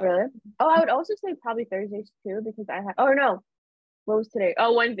 Yeah. Really? Oh, I would also say probably Thursdays too because I have. Oh no, what was today?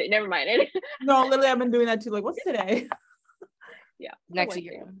 Oh, Wednesday. Never mind. No, literally, I've been doing that too. Like, what's today? Yeah. Next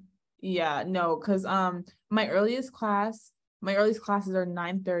year. Yeah, no, because my earliest classes are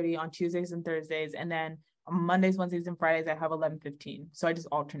 9:30 on Tuesdays and Thursdays, and then on Mondays, Wednesdays, and Fridays I have 11:15. So I just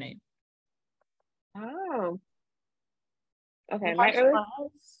alternate. Oh. Okay.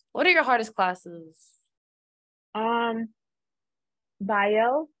 What are your hardest classes?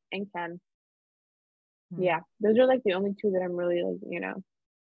 Bio and chem. Yeah, those are like the only 2 that I'm really like,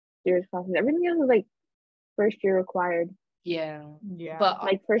 serious classes. Everything else is like first year required. Yeah. But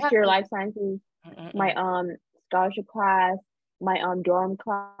like first year life sciences, my scholarship class, my dorm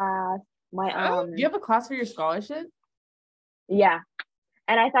class, my You have a class for your scholarship? Yeah.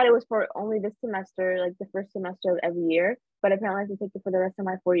 And I thought it was for only this semester, like the first semester of every year, but apparently I have to take it for the rest of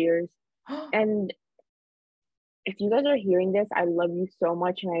my 4 years. And if you guys are hearing this, I love you so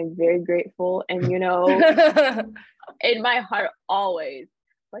much and I'm very grateful. And in my heart always.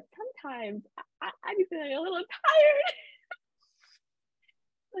 But sometimes I be feeling a little tired.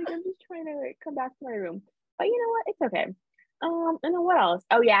 Like I'm just trying to come back to my room. But you know what? It's okay. And then what else?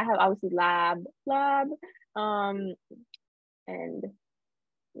 Oh yeah, I have obviously lab. And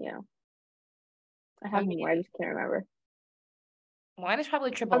I have more. I just can't remember. Mine is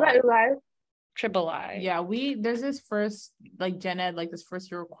probably triple. How about you guys? Triple I. Yeah, there's this first like gen ed, like this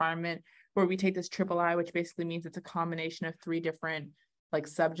first year requirement where we take this triple I, which basically means it's a combination of 3 different like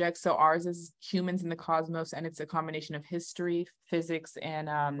subjects. So ours is humans in the cosmos, and it's a combination of history, physics, and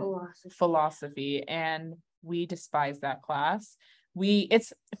philosophy. And we despise that class.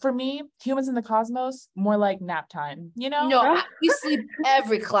 It's for me, humans in the cosmos, more like nap time, No, we sleep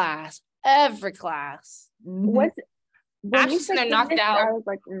every class. When you said they're knocked out, I was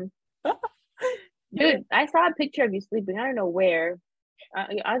like, Dude, I saw a picture of you sleeping. I don't know where.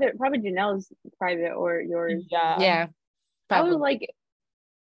 Either probably Janelle's private or yours. Yeah. I was like,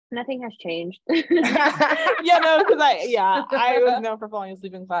 nothing has changed. Yeah, no, because I was known for falling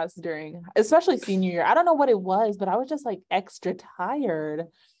asleep in class during, especially senior year. I don't know what it was, but I was just like extra tired.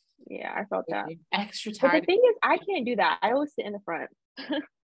 Yeah, I felt that. Extra tired. But the thing is, I can't do that. I always sit in the front.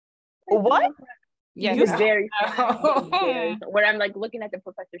 What? Yeah, you're very when I'm like looking at the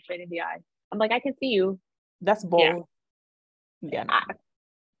professor straight in the eye. I'm like, I can see you. That's bold. Yeah. No.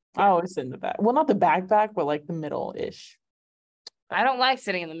 I always sit in the back. Well, not the back, but like the middle-ish. I don't like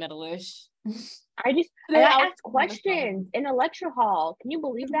sitting in the middle-ish. I ask questions in a lecture hall. Can you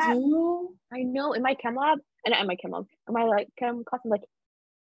believe that? I know in my chem lab, and in my chem lab, in my like chem class, I'm like,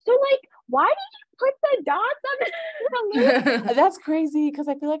 so like, why did you put the dots on the That's crazy because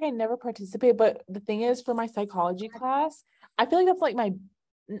I feel like I never participate. But the thing is, for my psychology class, I feel like that's like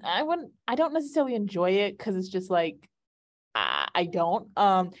I don't necessarily enjoy it because it's just like I don't.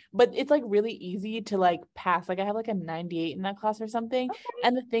 But it's like really easy to like pass. Like I have like a 98 in that class or something. Okay.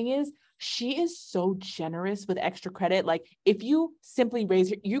 And the thing is, she is so generous with extra credit. Like if you simply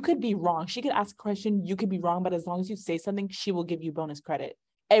you could be wrong. She could ask a question, you could be wrong, but as long as you say something, she will give you bonus credit.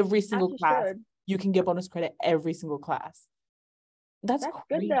 Every single As you class, should. you can get bonus credit every single class. That's good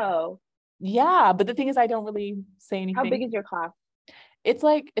crazy. though. Yeah, but the thing is, I don't really say anything. How big is your class? It's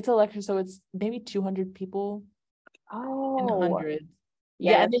like it's a lecture, so it's maybe 200 people. In the hundreds.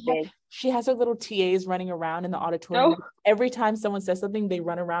 Yeah, and she has her little TAs running around in the auditorium. Oh. Every time someone says something, they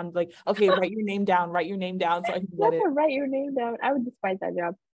run around like, okay, write your name down so I can get it. Write your name down. I would despise that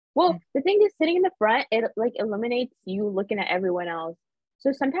job. Well, the thing is, sitting in the front, it like eliminates you looking at everyone else.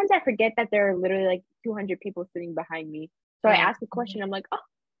 So sometimes I forget that there are literally like 200 people sitting behind me. So I ask a question, I'm like, oh,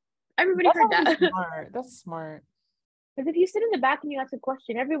 everybody heard that. Smart. That's smart. Because if you sit in the back and you ask a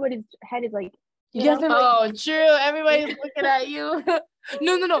question, everybody's head is like, yes, oh, true. Everybody's looking at you.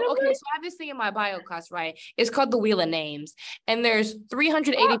 No. Okay, so I have this thing in my bio class, right? It's called the Wheel of Names, and there's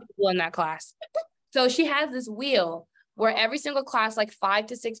 380 people in that class. So she has this wheel where every single class, like 5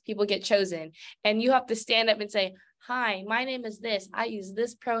 to 6 people get chosen, and you have to stand up and say, "Hi, my name is this. I use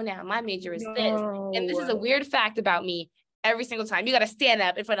this pronoun. My major is this, and this is a weird fact about me." Every single time, you got to stand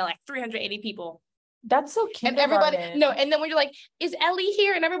up in front of like 380 people. That's so cute. And everybody, and then when you're like, "Is Ellie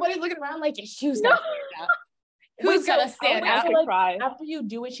here?" and everybody's looking around like, "Who's got to stand up? Who's got to stand up?" Like, after you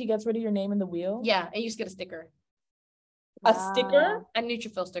do it, she gets rid of your name in the wheel. Yeah, and you just get a sticker. A sticker? A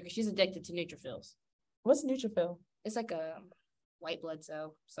neutrophil sticker. She's addicted to neutrophils. What's neutrophil? It's like a white blood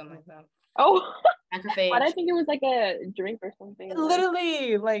cell, something like that. Oh, macrophage. I think it was like a drink or something.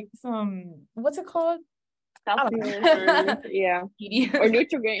 Literally, like some, what's it called? Celsius or, yeah. Or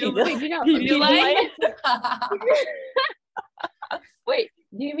Nutrigrain. Wait, you know, wait,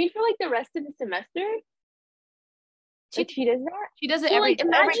 do you mean for like the rest of the semester? She does that? She does it every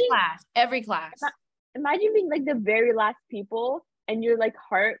class. Every class. Imagine being like the very last people and your like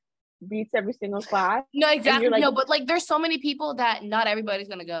heart beats every single class. No, exactly. Like, no, but like there's so many people that not everybody's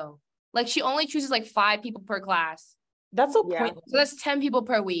gonna go. Like she only chooses like 5 people per class. That's so pointless. So that's 10 people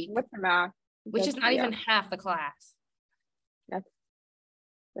per week. What's the math? Which is not even half the class.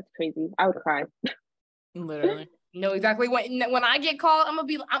 That's crazy. I would cry. Literally. No, exactly. When I get called, I'm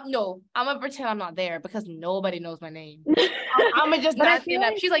gonna pretend I'm not there because nobody knows my name. I'm gonna just not stand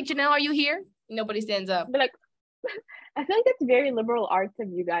up. She's like, "Janelle, are you here?" Nobody stands up. But like, I feel like that's very liberal arts of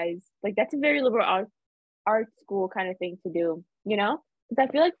you guys. Like that's a very liberal art school kind of thing to do, you know? Because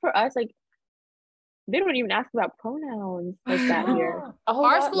I feel like for us, like they don't even ask about pronouns like that here.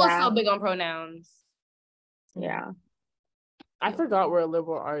 Our school is so big on pronouns. Yeah. I forgot we're a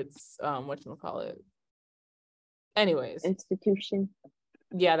liberal arts, whatchamacallit. Anyways. Institution.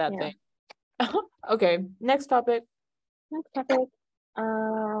 Yeah, that thing. Okay, next topic.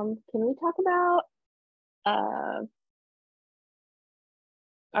 Can we talk about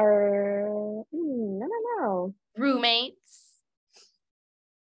our no roommates?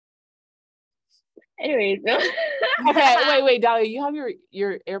 Anyways. Okay, wait, Dahlia, you have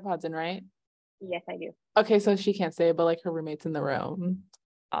your AirPods in, right? Yes, I do. Okay, so she can't say it, but like her roommate's in the room.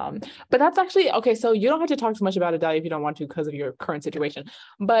 But that's actually okay. So you don't have to talk too much about it, Dahlia, if you don't want to because of your current situation.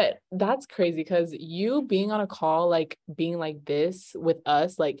 But that's crazy because you being on a call, like being like this with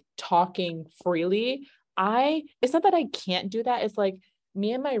us, like talking freely. It's not that I can't do that. It's like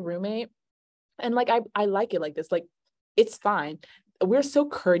me and my roommate, and like I like it like this. Like it's fine. We're so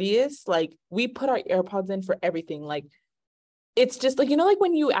courteous. Like we put our AirPods in for everything. Like it's just like, you know, like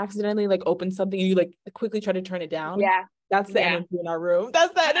when you accidentally like open something and you like quickly try to turn it down. Yeah. That's the energy in our room.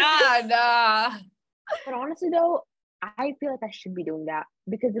 That's the energy. Nah. But honestly though, I feel like I should be doing that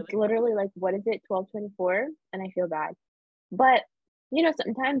because it's literally like, what is it, 12:24? And I feel bad. But you know,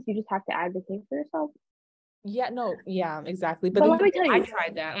 sometimes you just have to advocate for yourself. Yeah, no, yeah, exactly. But let me tell you, I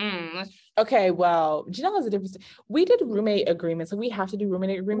tried that. Okay, well, Janelle has a difference. We did roommate agreements. Like we have to do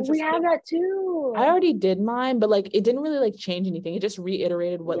roommate agreements. We have that too. I already did mine, but like it didn't really like change anything. It just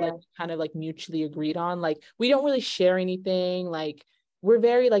reiterated what like kind of like mutually agreed on. Like we don't really share anything. Like we're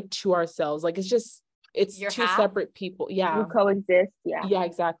very like to ourselves. Like it's two separate people. Yeah. You coexist. Yeah. Yeah,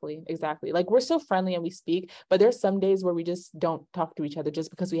 exactly. Like we're so friendly and we speak, but there's some days where we just don't talk to each other just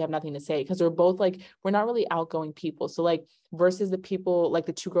because we have nothing to say. Because we're both like, we're not really outgoing people. So like versus the people, like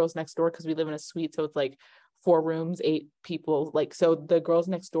the 2 girls next door, because we live in a suite. So it's like 4 rooms, 8 people. Like, so the girls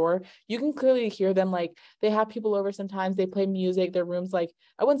next door, you can clearly hear them. Like they have people over sometimes, they play music, their rooms, like,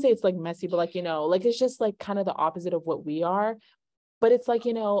 I wouldn't say it's like messy, but like, you know, like it's just like kind of the opposite of what we are. But it's like,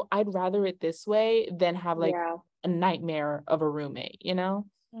 you know, I'd rather it this way than have like a nightmare of a roommate, you know?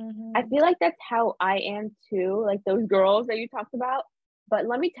 I feel like that's how I am too, like those girls that you talked about. But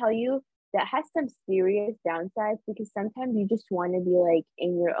let me tell you, that has some serious downsides because sometimes you just want to be like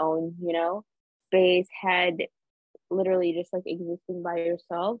in your own, space, head, literally just like existing by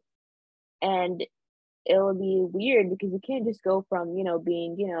yourself. And it'll be weird because you can't just go from,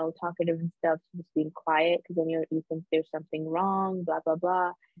 being, talkative and stuff to just being quiet because then you think there's something wrong, blah, blah,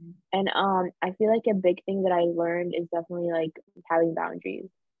 blah. And I feel like a big thing that I learned is definitely like having boundaries.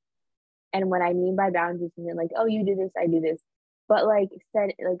 And what I mean by boundaries isn't like, oh, you do this, I do this. But like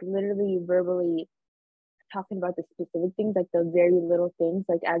said, like literally verbally talking about the specific things, like the very little things,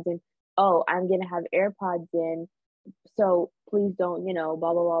 like as in, oh, I'm gonna have AirPods in, so please don't, blah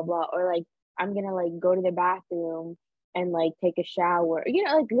blah blah blah. Or like I'm gonna like go to the bathroom and like take a shower.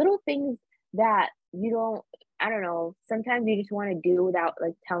 Like little things that you don't, I don't know, sometimes you just want to do without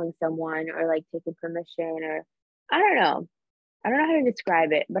like telling someone or like taking permission or I don't know. I don't know how to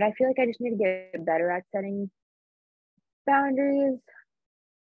describe it, but I feel like I just need to get better at setting boundaries.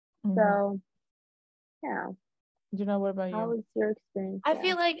 So, yeah. What about you? How was your experience? I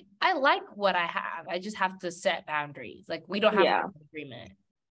feel like I like what I have. I just have to set boundaries. Like we don't have an agreement.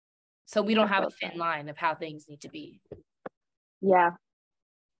 So we don't have a thin line of how things need to be. Yeah.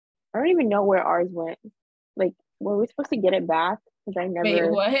 I don't even know where ours went. Like, were we supposed to get it back? Because I never.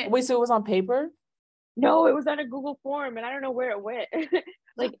 Wait, what? Wait, so it was on paper? No, it was on a Google form, and I don't know where it went.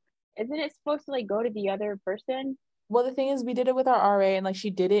 Like, isn't it supposed to like go to the other person? Well, the thing is, we did it with our RA, and like she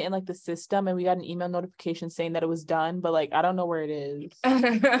did it in like the system, and we got an email notification saying that it was done, but like I don't know where it is.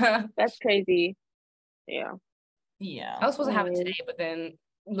 That's crazy. Yeah. I was supposed to have it today, but then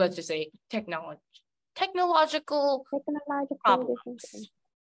let's just say technological problems.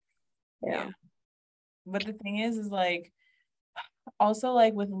 Yeah. But the thing is like also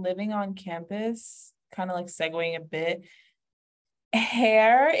like with living on campus, kind of like segueing a bit,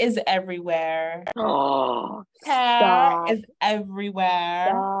 hair is everywhere. Oh, hair is everywhere.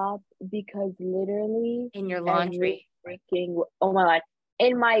 Stop, because literally in your laundry, freaking, oh my god,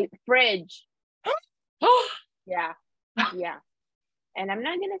 in my fridge. Yeah. And I'm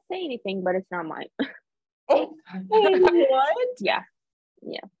not gonna say anything, but it's not mine. What? Yeah.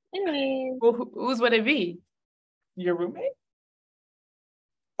 Anyways, well, whose would it be? Your roommate?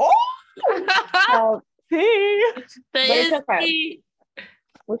 Oh, see, but it's okay.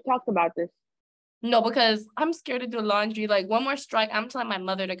 We've talked about this. No, because I'm scared to do laundry. Like one more strike, I'm telling my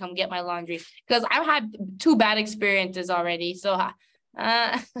mother to come get my laundry because I've had 2 bad experiences already. So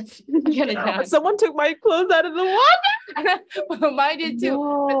someone took my clothes out of the water. Mine did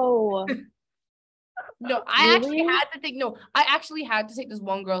too. No, I actually had to take this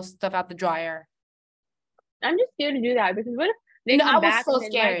one girl's stuff out the dryer. I'm just scared to do that because what if they come back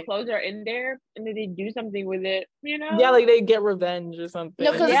and my clothes are in there and then they do something with it, Yeah, like they get revenge or something.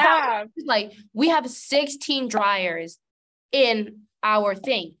 No, because like we have 16 dryers in our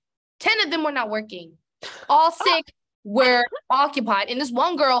thing. 10 of them were not working. All 6 were occupied. And this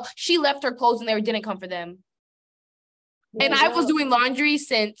one girl, she left her clothes in there and didn't come for them. Yeah, and I was doing laundry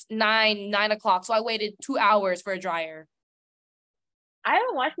since 9 o'clock. So I waited 2 hours for a dryer. I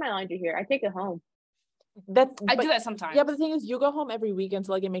don't wash my laundry here. I take it home. I do that sometimes. Yeah, but the thing is, you go home every weekend,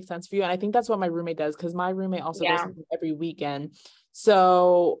 so like it makes sense for you. And I think that's what my roommate does because my roommate also goes home every weekend.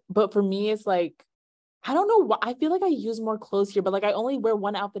 So, but for me, it's like I don't know why. I feel like I use more clothes here, but like I only wear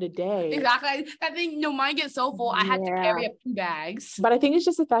one outfit a day. Exactly. I think mine gets so full. I had to carry up 2 bags. But I think it's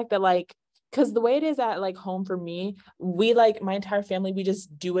just the fact that like, because the way it is at like home for me, we like my entire family, we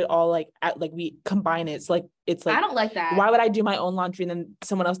just do it all like we combine it. It's like I don't like that. Why would I do my own laundry and then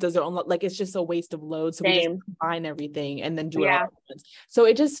someone else does their own? Like it's just a waste of load. So we just combine everything and then do it all at once. So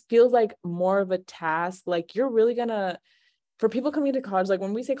it just feels like more of a task. Like you're really gonna, for people coming to college, like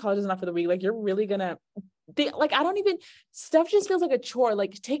when we say college is not for the week, like you're really gonna, stuff just feels like a chore.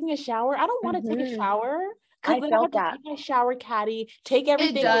 Like taking a shower, I don't want to take a shower. Because then I have to take my shower caddy, take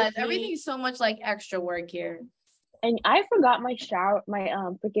everything. It does. Everything's so much like extra work here. And I forgot my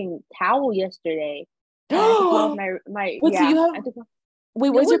freaking towel yesterday. So you have. Wait,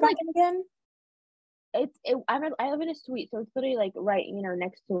 where's your bathroom again? I live in a suite, so it's literally like right,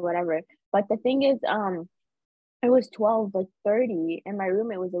 next to whatever. But the thing is, it was 12:30, and my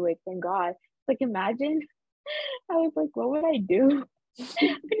roommate was awake. Thank God. Like imagine, I was like, what would I do?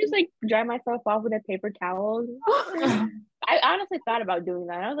 I just like dry myself off with a paper towel. I honestly thought about doing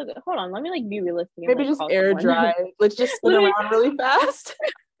that. I was like, hold on, let me like be realistic. Maybe just air dry. Let's just spin around really fast.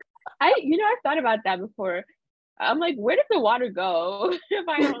 I've thought about that before. I'm like, where does the water go if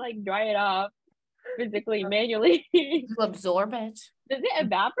I don't like dry it off physically, manually? You absorb it. Does it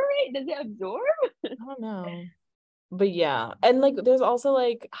evaporate? Does it absorb? I don't know. But yeah, and like there's also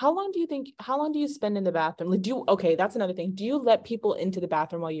like how long do you spend in the bathroom? Like okay, that's another thing. Do you let people into the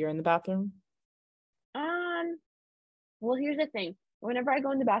bathroom while you're in the bathroom? Um, well, here's the thing. Whenever I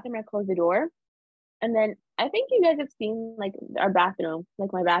go in the bathroom, I close the door. And then I think you guys have seen like our bathroom,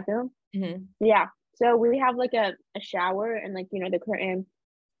 like my bathroom. Mm-hmm. Yeah. So we have like a shower and like, the curtain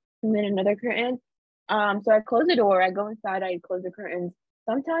and then another curtain. So I close the door, I go inside, I close the curtains.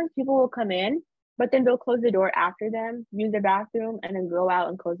 Sometimes people will come in, but then they'll close the door after them, use the bathroom, and then go out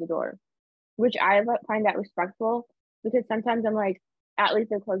and close the door, which I find that respectful because sometimes I'm like, at least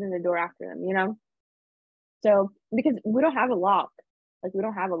they're closing the door after them. So because we don't have a lock, like we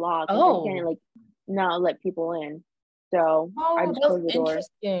don't have a lock, like I can't like not let people in. So I just close the door.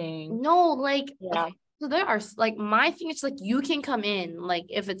 Interesting. No, like Yeah. okay, so there are like my thing is like you can come in like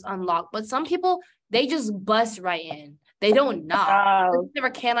if it's unlocked, but some people they just bust right in. They don't knock. Oh, Never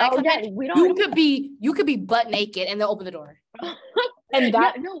can I come yeah, in? we don't. You could be butt naked and they'll open the door. And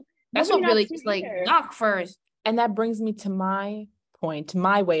that that's what really just like knock first. And that brings me to my point,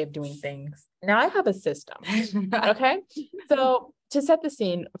 my way of doing things. Now I have a system. Okay. So to set the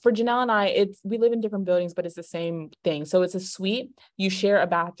scene for Janelle and I, we live in different buildings, but it's the same thing. So it's a suite. You share a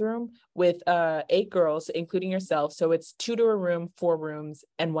bathroom with 8 girls, including yourself. So it's 2 to a room, 4 rooms,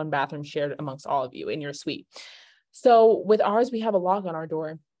 and 1 bathroom shared amongst all of you in your suite. So with ours, we have a lock on our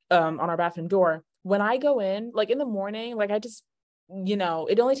door, on our bathroom door. When I go in, like in the morning, like I just,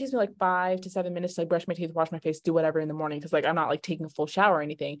 it only takes me like 5 to 7 minutes to like brush my teeth, wash my face, do whatever in the morning. Cause like, I'm not like taking a full shower or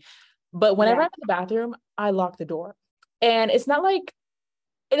anything. But whenever I'm in the bathroom, I lock the door. And it's not like,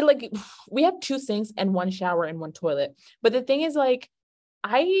 we have 2 sinks and 1 shower and 1 toilet. But the thing is like,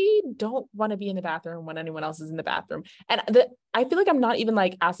 I don't want to be in the bathroom when anyone else is in the bathroom. And I feel like I'm not even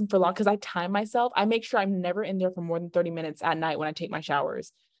like asking for lock because I time myself. I make sure I'm never in there for more than 30 minutes at night when I take my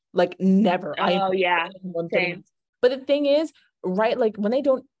showers. Like never. Oh, yeah. Same. But the thing is, right, like when they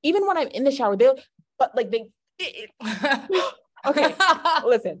don't, even when I'm in the shower, okay,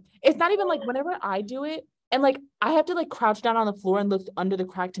 listen, it's not even like whenever I do it, and like I have to like crouch down on the floor and look under the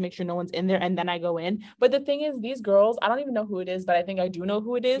crack to make sure no one's in there, and then I go in. But the thing is, these girls, I don't even know who it is, but I think I do know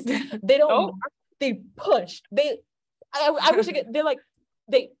who it is. They don't they push. I wish I could, they're like,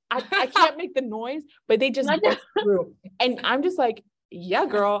 I can't make the noise, but they just bust through. And I'm just like, yeah,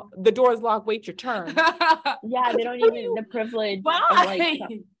 girl, the door is locked, wait your turn. Yeah, they don't even the privilege. Why? Of, like,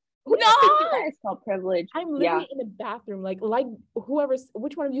 no, it's called privilege. I'm literally in the bathroom, like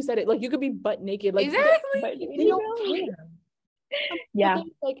which one of you said it? Like you could be butt naked, like exactly. But they don't care. Yeah,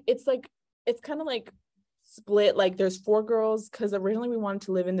 it's kind of like split. Like there's 4 girls because originally we wanted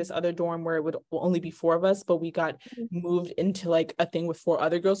to live in this other dorm where it will only be 4 of us, but we got moved into like a thing with 4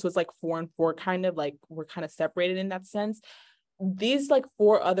 other girls, so it's like 4 and 4, kind of like we're kind of separated in that sense. These like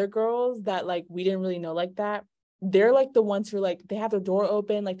 4 other girls that like we didn't really know like that, they're like the ones who like they have their door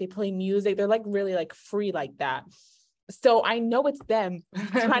open, like they play music, they're like really like free like that. So I know it's them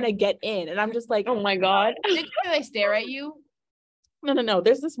trying to get in, and I'm just like, oh my god. Did they stare at you? No,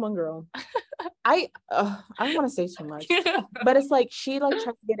 there's this one girl. I don't want to say too much, but it's like she like tries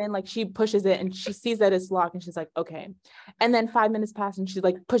to get in, like she pushes it and she sees that it's locked and she's like, okay. And then 5 minutes pass and she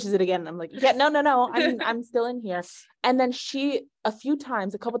like pushes it again and I'm like, yeah, no, I'm still in here. And then a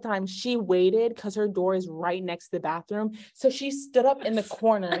couple times she waited because her door is right next to the bathroom, so she stood up in the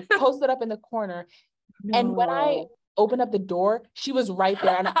corner, posted up in the corner. No. And when I opened up the door, she was right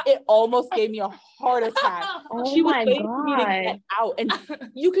there and it almost gave me a heart attack. Oh she was my waiting god. for me to get out, and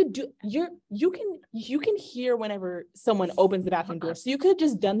you can hear whenever someone opens the bathroom door, so you could have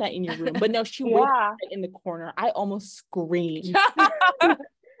just done that in your room, but no, she waited right in the corner. I almost screamed.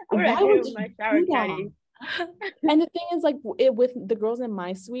 Why would you do that? And the thing is, like, with the girls in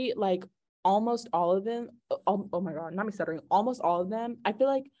my suite, like almost all of them, oh my god, not me stuttering, almost all of them, I feel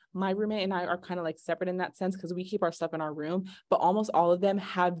like my roommate and I are kind of like separate in that sense because we keep our stuff in our room, but almost all of them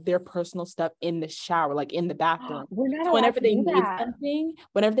have their personal stuff in the shower, like in the bathroom. We're not so whenever they need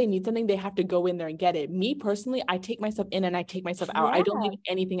something, they have to go in there and get it. Me personally, I take my stuff in and I take my stuff out. I don't leave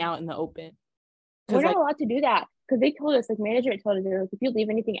anything out in the open. We're not allowed to do that because they told us, like management told us, like, if you leave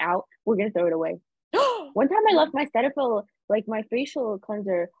anything out, we're gonna throw it away. One time I left my Cetaphil, like my facial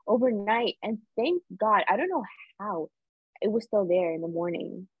cleanser, overnight, and thank God, I don't know how it was still there in the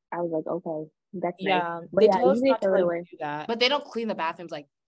morning. I was like, okay, that's nice. But they tell us not to like, do that. But they don't clean the bathrooms like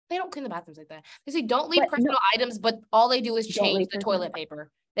that. They say don't leave personal items, but all they do is change the toilet paper.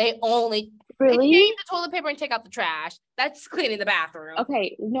 They only they change the toilet paper and take out the trash. That's cleaning the bathroom.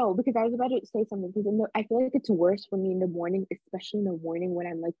 Okay, no, because I was about to say something because I feel like it's worse for me in the morning, especially in the morning when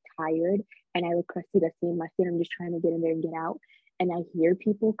I'm like tired and I look crusty, dusty in my skin. I'm just trying to get in there and get out. and I hear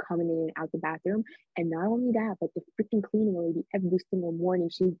people coming in and out the bathroom. And not only that, but the freaking cleaning lady every single morning,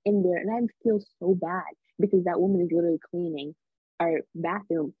 she's in there. And I feel so bad because that woman is literally cleaning our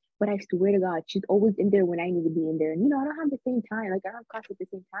bathroom. But I swear to God, she's always in there when I need to be in there. And I don't have the same time. Like, I don't have class at the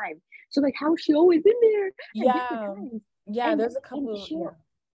same time. So, like, how is she always in there at different times? Yeah, and, there's a couple. Yeah.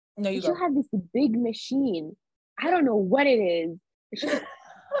 No, you she'll go. have this big machine. I don't know what it is.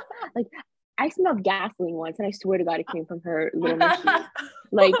 Like, I smelled gasoline once, and I swear to God, it came from her little machine.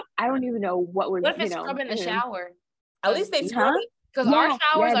 Like, I don't even know what was, What if it's scrubbing the shower? At least they scrub it. Because our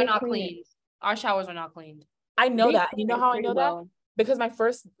showers are not cleaned. Our showers are not cleaned. I know that. You know how I know that? Because my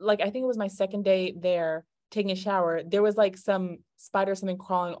first, like, I think it was my second day there taking a shower. There was like some spider, something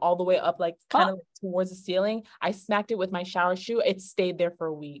crawling all the way up, like kind of towards the ceiling. I smacked it with my shower shoe. It stayed there for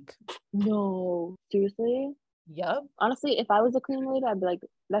a week. No, seriously? Yep. Honestly, if I was a cleaning lady, I'd be like,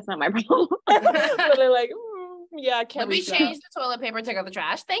 that's not my problem. So they're like, yeah, I can't. Let me change the toilet paper, take out the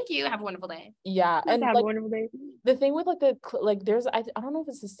trash. Thank you. Have a wonderful day. Yeah, and have like a wonderful day. The thing with like there's I don't know if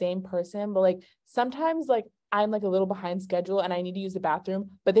it's the same person, but like sometimes like I'm like a little behind schedule and I need to use the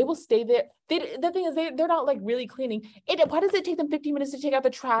bathroom, but they will stay there. The thing is they're not like really cleaning it. Why does it take them 15 minutes to take out the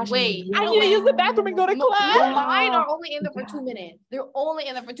trash? Wait, I need to use the bathroom and go to class. Mine are only in there for 2 minutes. They're only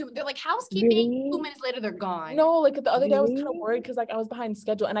in there for 2 minutes. They're like housekeeping. Really? 2 minutes later, they're gone. No, like the other day I was kind of worried because like I was behind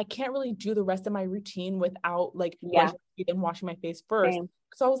schedule and I can't really do the rest of my routine without like brushing my teeth and washing my face first. Same.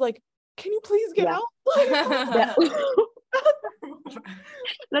 So I was like, can you please get out?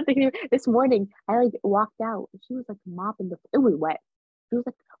 This morning I like walked out. She was like mopping it was wet. She was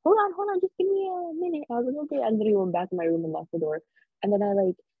like, hold on, just give me a minute. I was like, okay. I literally went back in my room and locked the door. And then I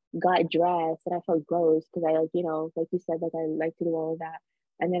like got dressed and I felt gross because I like, like you said, like I like to do all of that.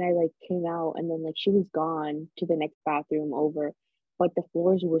 And then I like came out and then like she was gone to the next bathroom over, but the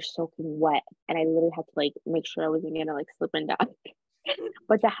floors were soaking wet and I literally had to like make sure I wasn't gonna like slip and die.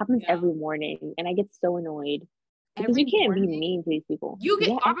 But that happens every morning and I get so annoyed. Because you can't be mean to these people.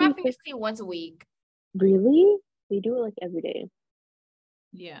 Our bathroom is clean once a week. Really? They do it like every day.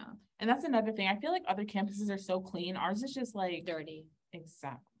 Yeah. And that's another thing. I feel like other campuses are so clean. Ours is just like dirty.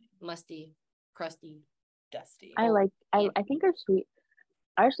 Exactly. Musty, crusty, dusty. I think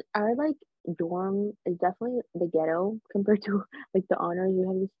our like dorm is definitely the ghetto compared to like the honors. You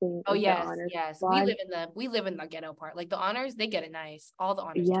have this thing. Oh yes. We live in the ghetto part. Like the honors, they get it nice. All the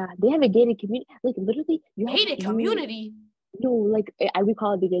honors. Yeah, they have a gated community. Like literally, community. No, like we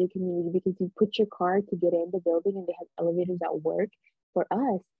call it the gated community because you put your car to get in the building, and they have elevators that work. For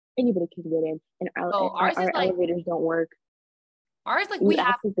us, anybody can get in, and our elevators don't work. Ours, like we have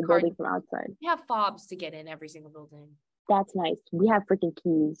access the building from outside. We have fobs to get in every single building. That's nice. We have freaking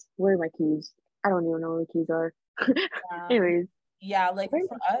keys. Where are my keys? I don't even know where the keys are. Anyways. Yeah, like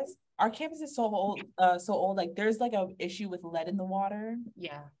for us, our campus is so old. Like there's like a issue with lead in the water.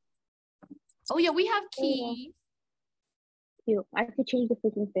 Yeah. Oh yeah, we have keys. Cute. I have to change the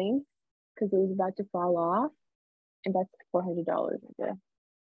freaking thing because it was about to fall off, and that's $400 right there.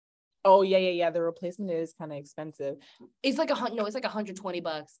 Oh yeah. The replacement is kind of expensive. It's like it's like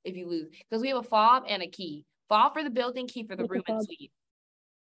 $120 if you lose because we have a fob and a key. Fob for the building, key for the room and suite.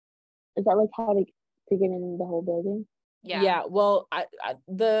 Is that like how to get in the whole building? Yeah. Well, I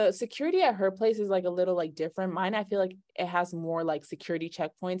the security at her place is like a little like different. Mine, I feel like it has more like security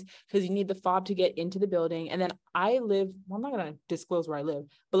checkpoints because you need the fob to get into the building. And then I live, well, I'm not gonna disclose where I live,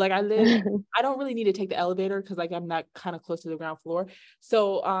 but like I don't really need to take the elevator because like I'm not kind of close to the ground floor.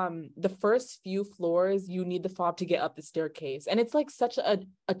 So the first few floors you need the fob to get up the staircase, and it's like such a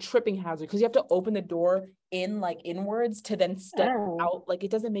tripping hazard because you have to open the door inwards to then step out. Like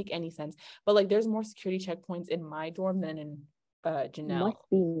it doesn't make any sense. But like there's more security checkpoints in my dorm than in Janelle. Must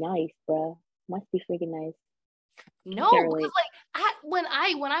be nice, bro. Must be freaking nice. No, because like when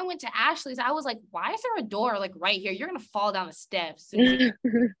I went to Ashley's, I was like, why is there a door like right here? You're gonna fall down the steps. Yeah.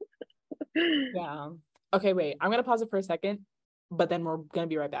 Okay, wait. I'm gonna pause it for a second, but then we're gonna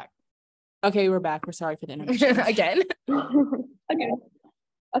be right back. Okay, we're back. We're sorry for the interruption again.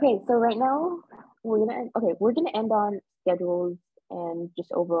 Okay, so right now we're gonna end on schedules and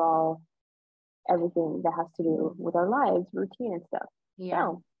just overall everything that has to do with our lives, routine and stuff. Yeah.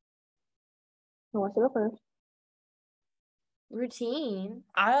 So, who wants to go first? Routine.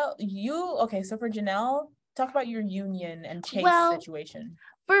 Okay, so for Janelle, talk about your union and Chase situation.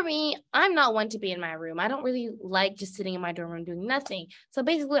 For me, I'm not one to be in my room. I don't really like just sitting in my dorm room doing nothing. So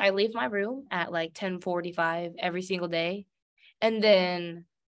basically I leave my room at like 10:45 every single day. And then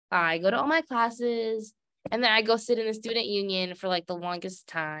I go to all my classes, and then I go sit in the student union for like the longest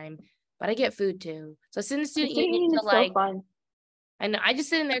time. But I get food too. So I sit in the student union till like, so fun. And I just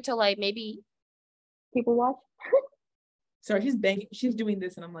sit in there till like maybe people watch. Sorry, she's banging. She's doing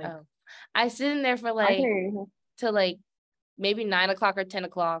this, and I'm like, I sit in there for like till like maybe 9 o'clock or 10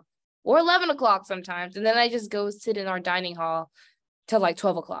 o'clock or 11 o'clock sometimes, and then I just go sit in our dining hall till like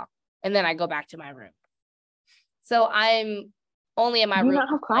 12 o'clock, and then I go back to my room. So I'm only in my room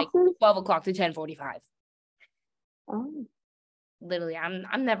like 12 o'clock to 10:45. Oh. Literally,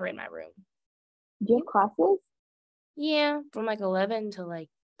 I'm never in my room. Do you have classes? Yeah, from like 11 to like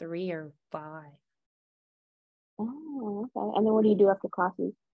 3 or 5. Oh, okay. And then what do you do after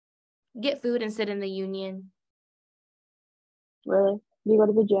classes? Get food and sit in the union. Really? Do you go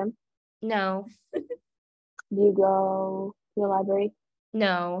to the gym? No. Do you go to the library?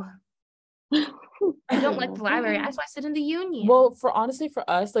 No. I don't like the library. That's why I sit in the union. Well, for us,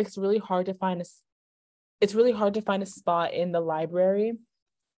 like it's really hard to find a spot in the library.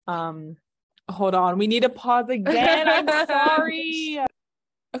 Hold on, we need to pause again. I'm sorry.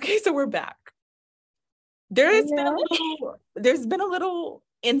 Okay, so we're back. There's been a little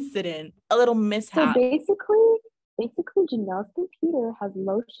incident, a little mishap. So basically Janelle's computer has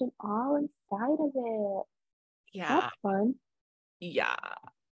lotion all inside of it. Yeah. That's fun. Yeah.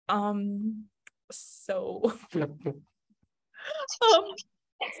 So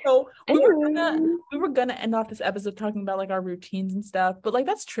we were gonna end off this episode talking about like our routines and stuff, but like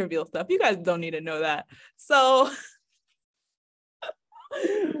that's trivial stuff. You guys don't need to know that. So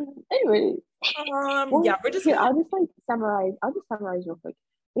anyway, yeah, we're just I'll just summarize real quick.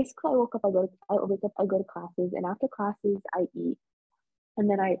 Basically, I wake up, I go to classes, and after classes I eat, and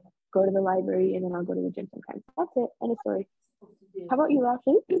then I go to the library, and then I'll go to the gym sometimes. That's it. End of story. How about you,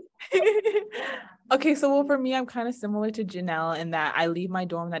 Ashley? Okay, so well, for me, I'm kind of similar to Janelle in that I leave my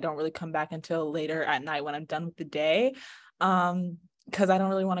dorm and I don't really come back until later at night when I'm done with the day. Because I don't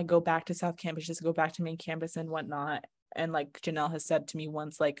really want to go back to South Campus, just go back to main campus and whatnot. And like Janelle has said to me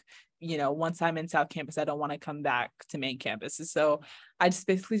once, like, you know, once I'm in South Campus, I don't want to come back to main campus. So I just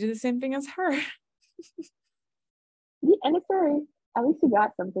basically do the same thing as her. The end of story. At least you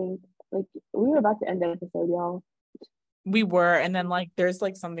got something. Like, we were about to end the episode, y'all. We were, and then like there's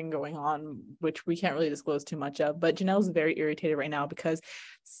like something going on which we can't really disclose too much of, but Janelle's very irritated right now because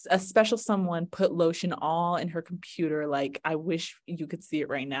a special someone put lotion all in her computer. Like, I wish you could see it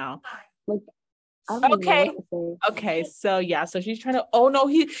right now. Like, okay, so yeah, so she's trying to, oh no,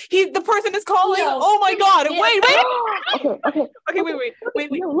 he the person is calling. No. Oh my god, wait. Okay, wait,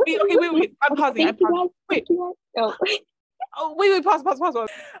 I'm pausing. Wait. Oh, wait, pause.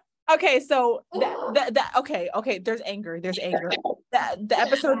 Okay, so okay, there's anger. The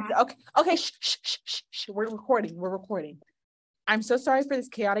episode, okay, shh. We're recording. I'm so sorry for this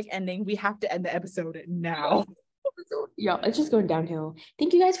chaotic ending. We have to end the episode now. Yeah, it's just going downhill.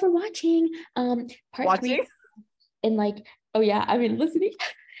 Thank you guys for watching. Part 3 in like, listening.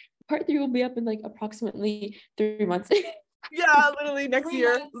 Part 3 will be up in like approximately 3 months. Yeah, literally next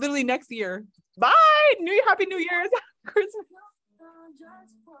year. Bye. Happy New Year's. Christmas.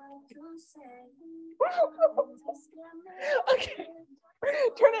 Okay,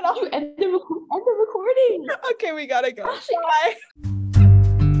 turn it off. End the recording. Okay, we gotta go. Bye.